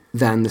quickly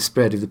than the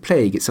spread of the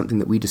plague. It's something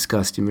that we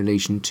discussed in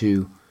relation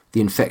to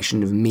the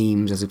infection of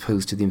memes as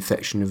opposed to the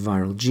infection of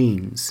viral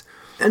genes.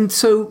 And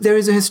so there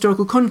is a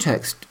historical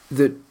context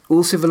that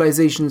all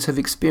civilizations have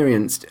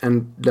experienced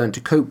and learned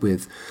to cope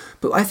with.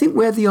 But I think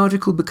where the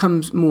article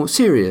becomes more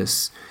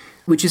serious,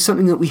 which is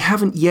something that we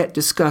haven't yet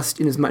discussed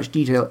in as much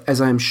detail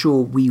as I am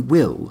sure we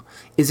will,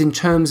 is in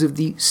terms of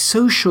the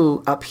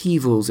social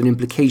upheavals and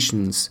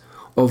implications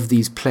of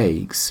these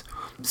plagues.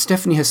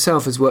 Stephanie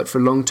herself has worked for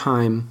a long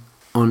time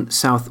on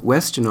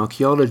southwestern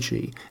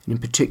archaeology, and in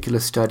particular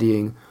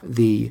studying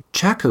the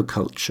Chaco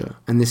culture.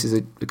 And this is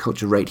a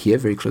culture right here,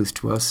 very close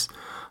to us,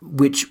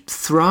 which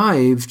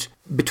thrived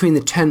between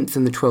the 10th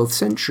and the 12th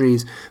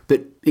centuries,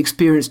 but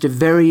experienced a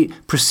very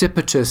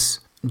precipitous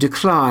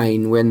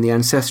decline when the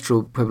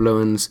ancestral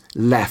Puebloans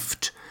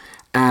left.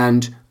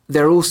 And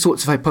there are all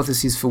sorts of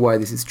hypotheses for why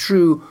this is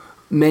true,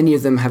 many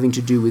of them having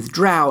to do with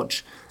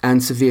drought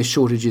and severe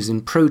shortages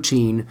in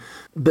protein.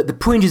 But the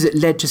point is it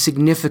led to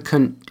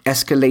significant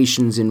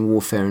escalations in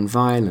warfare and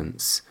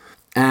violence.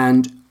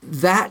 And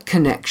that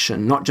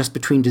connection, not just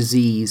between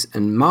disease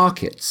and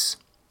markets,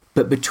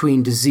 but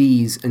between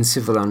disease and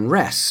civil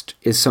unrest,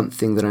 is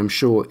something that I'm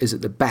sure is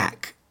at the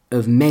back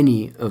of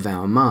many of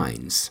our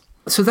minds.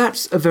 So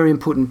that's a very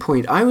important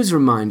point. I was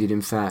reminded,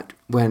 in fact,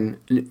 when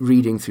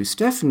reading through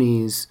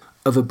Stephanie's,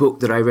 of a book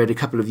that I read a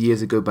couple of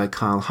years ago by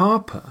Kyle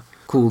Harper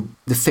called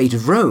The Fate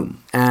of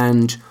Rome.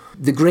 And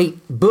the great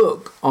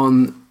book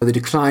on the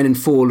decline and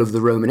fall of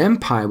the Roman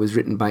Empire was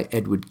written by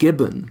Edward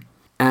Gibbon.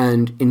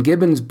 And in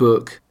Gibbon's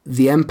book,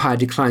 the empire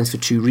declines for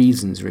two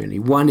reasons, really.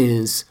 One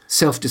is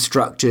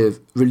self-destructive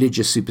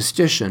religious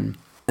superstition,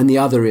 and the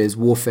other is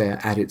warfare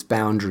at its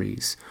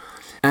boundaries.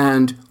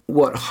 And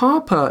what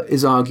Harper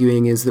is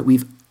arguing is that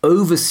we've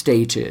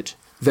overstated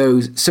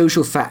those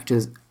social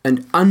factors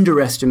and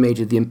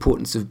underestimated the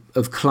importance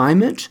of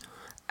climate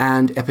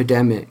and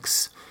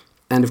epidemics.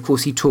 And of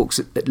course, he talks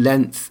at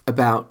length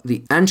about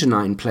the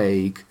Antonine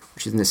Plague,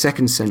 which is in the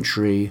 2nd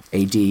century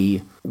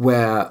AD,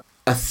 where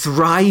a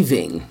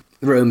thriving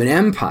Roman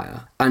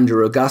Empire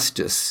under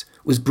Augustus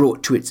was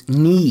brought to its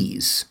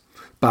knees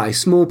by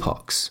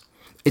smallpox.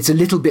 It's a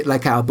little bit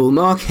like our bull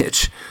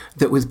market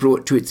that was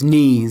brought to its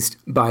knees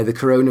by the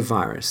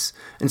coronavirus.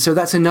 And so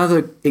that's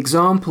another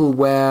example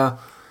where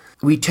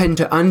we tend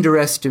to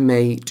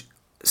underestimate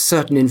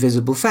certain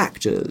invisible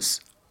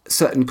factors,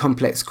 certain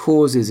complex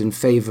causes in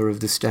favor of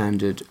the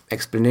standard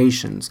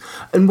explanations.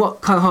 And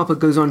what Kyle Harper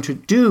goes on to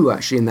do,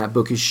 actually, in that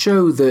book is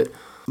show that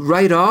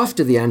right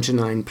after the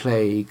Antonine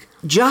Plague,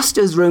 just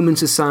as Roman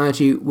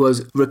society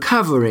was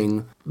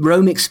recovering,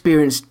 Rome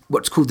experienced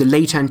what's called the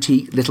Late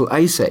Antique Little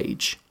Ice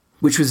Age,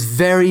 which was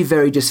very,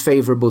 very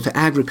disfavorable to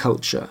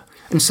agriculture.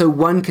 And so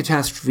one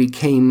catastrophe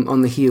came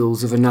on the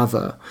heels of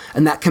another.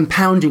 And that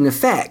compounding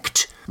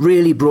effect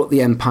really brought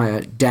the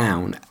empire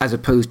down, as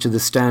opposed to the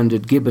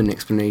standard Gibbon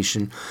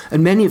explanation.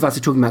 And many of us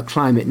are talking about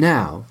climate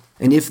now.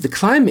 And if the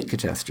climate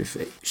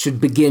catastrophe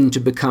should begin to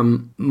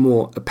become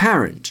more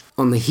apparent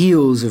on the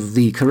heels of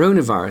the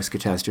coronavirus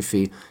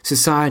catastrophe,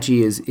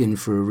 society is in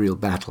for a real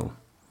battle.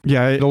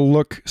 Yeah, it'll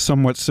look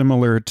somewhat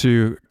similar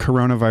to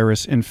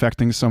coronavirus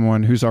infecting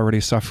someone who's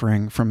already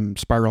suffering from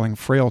spiraling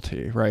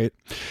frailty, right?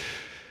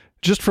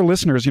 Just for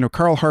listeners,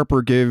 Carl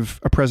Harper gave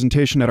a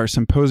presentation at our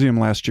symposium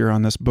last year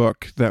on this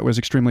book that was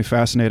extremely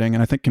fascinating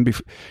and I think can be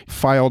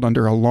filed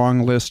under a long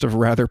list of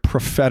rather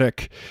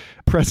prophetic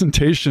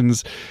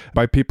presentations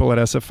by people at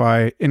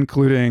SFI,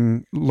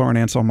 including Lauren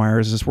Ansel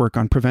Myers' work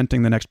on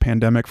preventing the next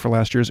pandemic for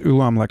last year's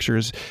Ulam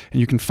lectures.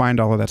 And you can find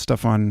all of that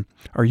stuff on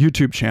our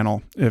YouTube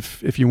channel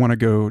if you want to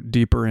go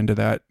deeper into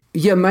that.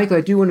 Yeah, Michael,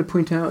 I do want to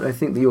point out, I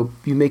think that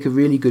you make a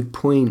really good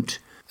point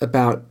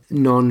about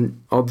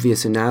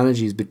non-obvious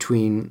analogies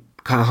between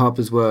Kyle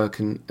Harper's work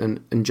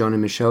and John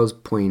and Michelle's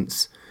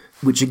points,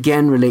 which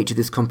again relate to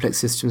this complex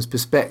systems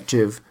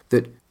perspective,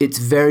 that it's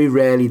very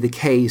rarely the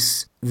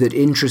case that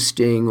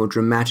interesting or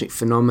dramatic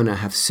phenomena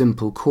have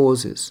simple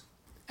causes.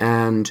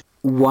 And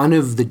one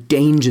of the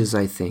dangers,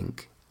 I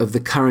think, of the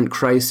current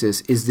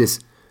crisis is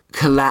this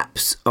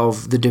collapse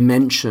of the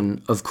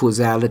dimension of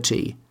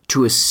causality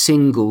to a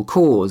single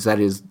cause, that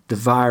is, the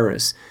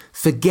virus,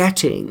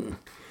 forgetting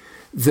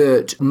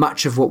that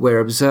much of what we're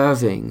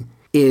observing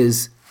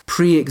is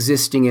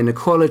pre-existing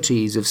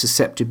inequalities of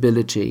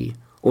susceptibility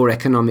or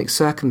economic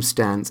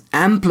circumstance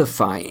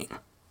amplifying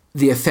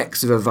the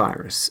effects of a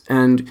virus.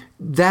 And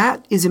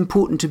that is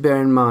important to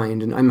bear in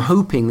mind, and I'm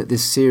hoping that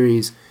this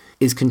series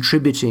is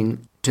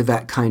contributing to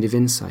that kind of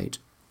insight.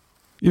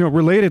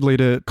 Relatedly,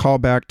 to call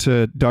back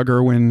to Doug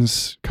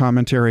Irwin's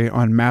commentary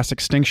on mass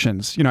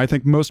extinctions, I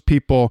think most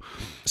people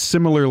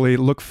similarly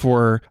look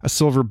for a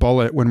silver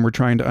bullet when we're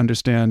trying to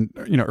understand,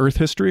 Earth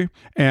history.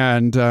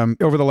 And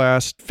over the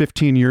last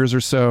 15 years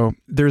or so,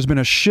 there's been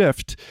a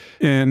shift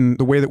in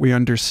the way that we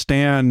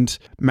understand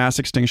mass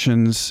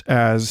extinctions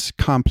as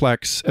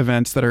complex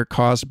events that are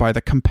caused by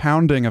the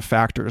compounding of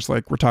factors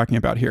like we're talking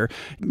about here.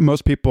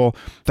 Most people,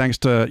 thanks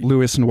to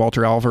Lewis and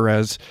Walter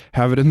Alvarez,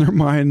 have it in their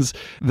minds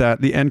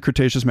that the end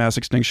Cretaceous mass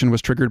extinction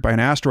was triggered by an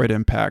asteroid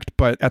impact.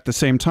 But at the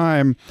same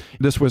time,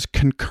 this was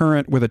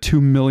concurrent with a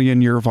 2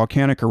 million year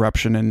volcanic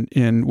eruption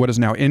in what is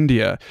now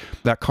India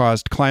that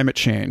caused climate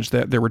change.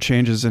 That there were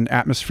changes in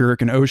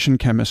atmospheric and ocean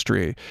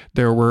chemistry.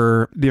 There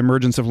were the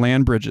emergence of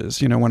land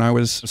bridges. When I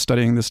was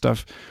studying this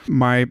stuff,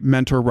 my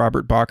mentor,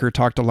 Robert Bacher,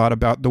 talked a lot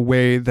about the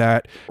way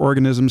that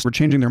organisms were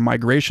changing their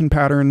migration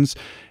patterns.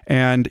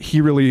 And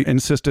he really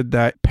insisted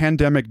that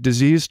pandemic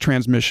disease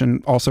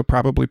transmission also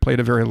probably played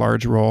a very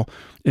large role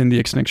in the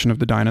extinction of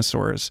the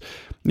dinosaurs.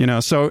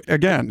 So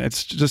again,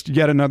 it's just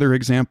yet another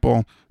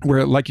example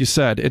where, like you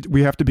said,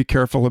 we have to be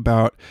careful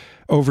about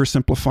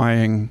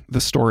oversimplifying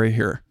the story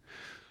here.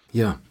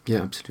 Yeah,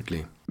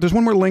 absolutely. There's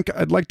one more link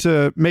I'd like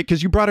to make,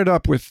 because you brought it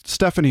up with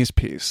Stephanie's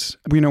piece.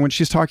 When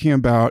she's talking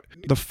about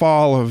the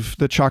fall of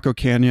the Chaco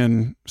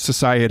Canyon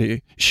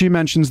society, she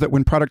mentions that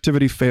when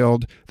productivity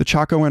failed, the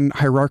Chacoan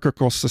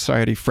hierarchical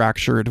society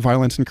fractured,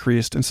 violence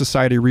increased, and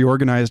society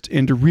reorganized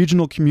into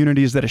regional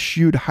communities that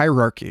eschewed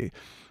hierarchy.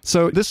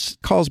 So this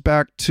calls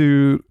back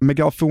to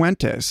Miguel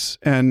Fuentes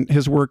and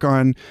his work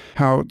on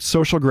how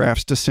social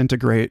graphs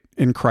disintegrate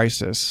in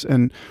crisis,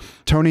 and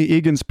Tony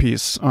Egan's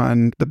piece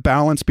on the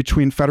balance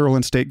between federal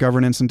and state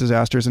governance and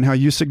disasters, and how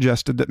you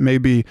suggested that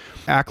maybe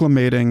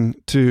acclimating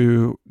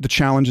to the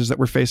challenges that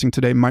we're facing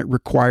today might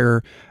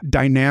require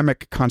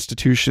dynamic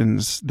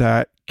constitutions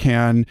that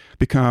can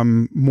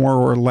become more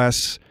or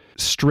less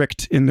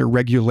strict in their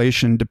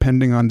regulation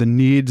depending on the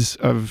needs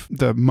of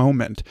the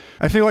moment.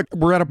 I feel like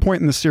we're at a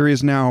point in the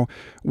series now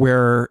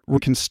where we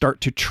can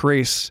start to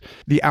trace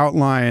the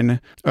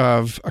outline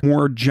of a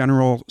more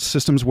general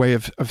systems way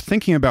of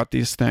thinking about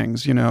these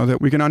things, that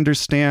we can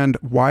understand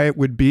why it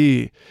would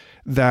be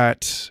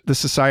that the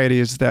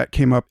societies that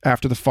came up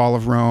after the fall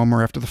of Rome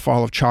or after the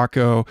fall of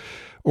Chaco,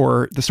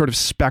 or the sort of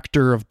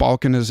specter of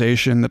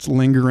balkanization that's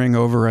lingering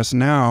over us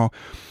now,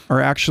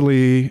 are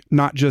actually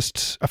not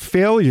just a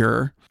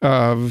failure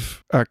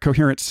of a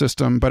coherent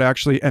system, but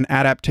actually an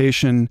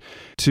adaptation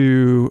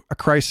to a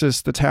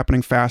crisis that's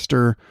happening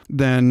faster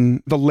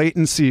than the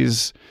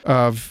latencies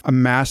of a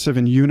massive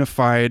and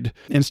unified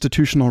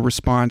institutional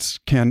response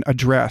can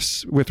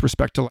address with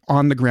respect to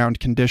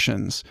on-the-ground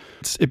conditions.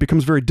 It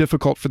becomes very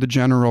difficult for the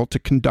general to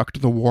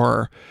conduct the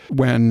war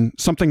when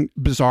something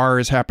bizarre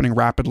is happening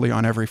rapidly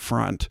on every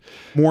front.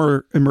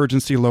 More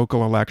emergency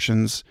local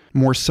elections,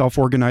 more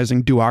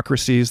self-organizing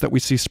duocracies that we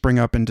see spring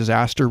up in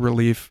disaster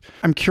relief.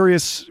 I'm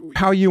curious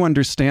how you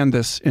understand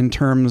this in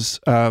terms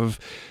of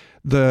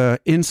the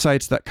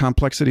insights that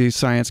complexity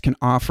science can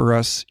offer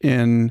us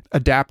in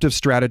adaptive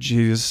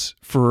strategies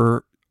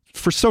for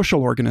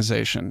social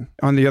organization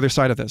on the other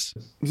side of this.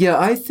 Yeah,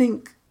 I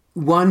think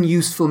one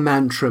useful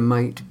mantra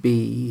might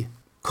be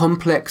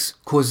complex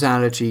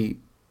causality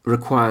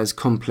requires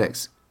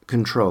complex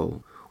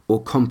control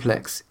or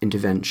complex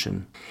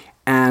intervention.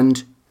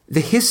 And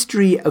the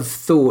history of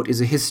thought is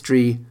a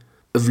history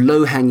of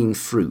low-hanging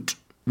fruit.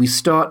 We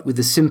start with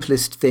the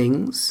simplest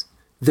things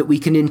that we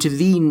can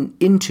intervene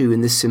into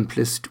in the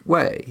simplest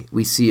way.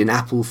 We see an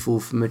apple fall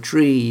from a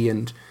tree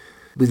and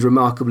with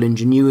remarkable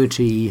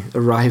ingenuity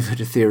arrive at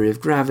a theory of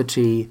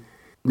gravity.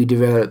 We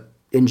develop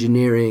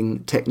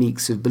engineering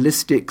techniques of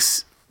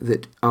ballistics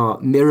that are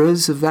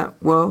mirrors of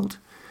that world.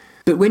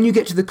 But when you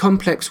get to the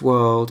complex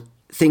world,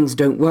 things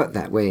don't work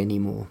that way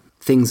anymore.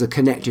 Things are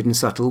connected in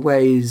subtle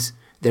ways.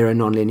 There are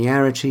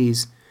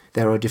nonlinearities.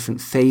 There are different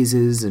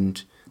phases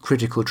and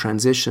critical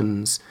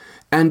transitions.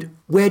 And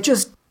we're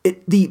just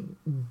at the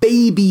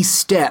baby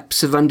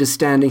steps of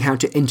understanding how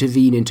to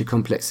intervene into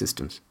complex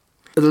systems.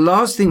 The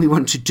last thing we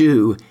want to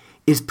do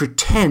is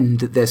pretend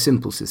that they're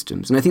simple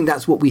systems. And I think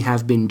that's what we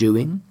have been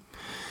doing.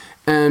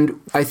 And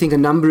I think a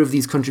number of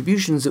these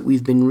contributions that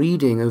we've been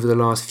reading over the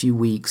last few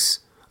weeks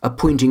are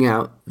pointing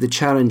out the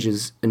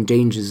challenges and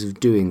dangers of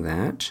doing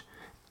that.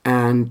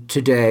 And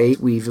today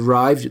we've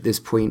arrived at this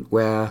point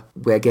where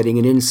we're getting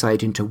an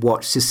insight into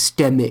what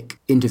systemic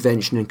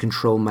intervention and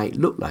control might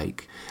look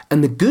like.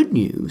 And the good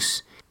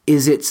news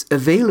is it's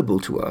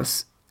available to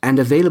us, and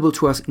available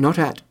to us not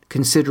at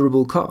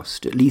considerable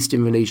cost, at least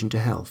in relation to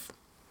health.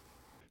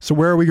 So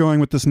where are we going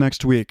with this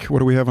next week? What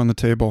do we have on the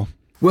table?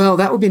 Well,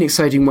 that will be an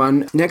exciting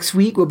one. Next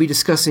week we'll be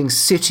discussing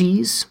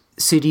cities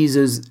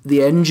as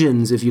the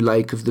engines, if you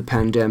like, of the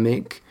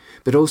pandemic,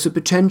 but also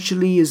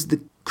potentially as the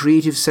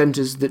creative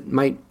centers that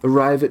might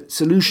arrive at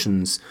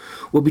solutions.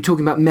 We'll be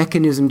talking about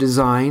mechanism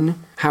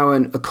design, how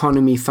an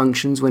economy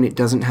functions when it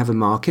doesn't have a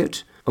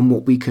market, and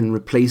what we can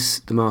replace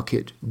the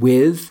market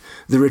with.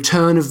 The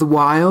return of the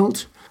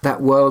wild,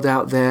 that world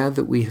out there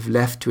that we have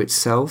left to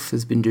itself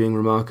has been doing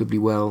remarkably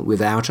well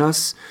without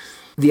us.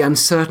 the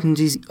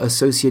uncertainties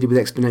associated with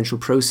exponential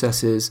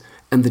processes,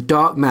 and the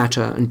dark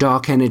matter and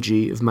dark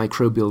energy of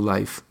microbial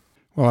life.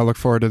 Well, I look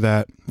forward to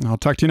that. I'll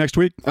talk to you next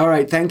week. All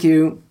right, thank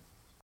you.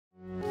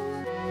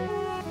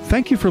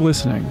 Thank you for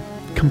listening.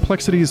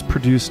 Complexity is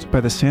produced by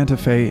the Santa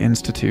Fe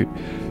Institute,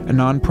 a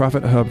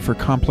nonprofit hub for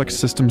complex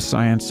systems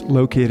science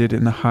located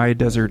in the high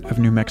desert of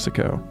New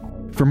Mexico.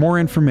 For more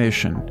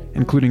information,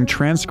 including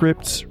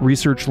transcripts,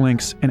 research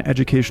links, and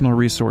educational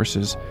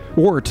resources,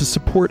 or to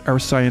support our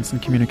science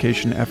and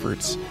communication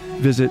efforts,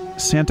 visit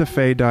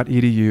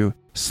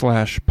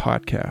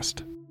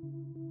santafe.edu/podcast.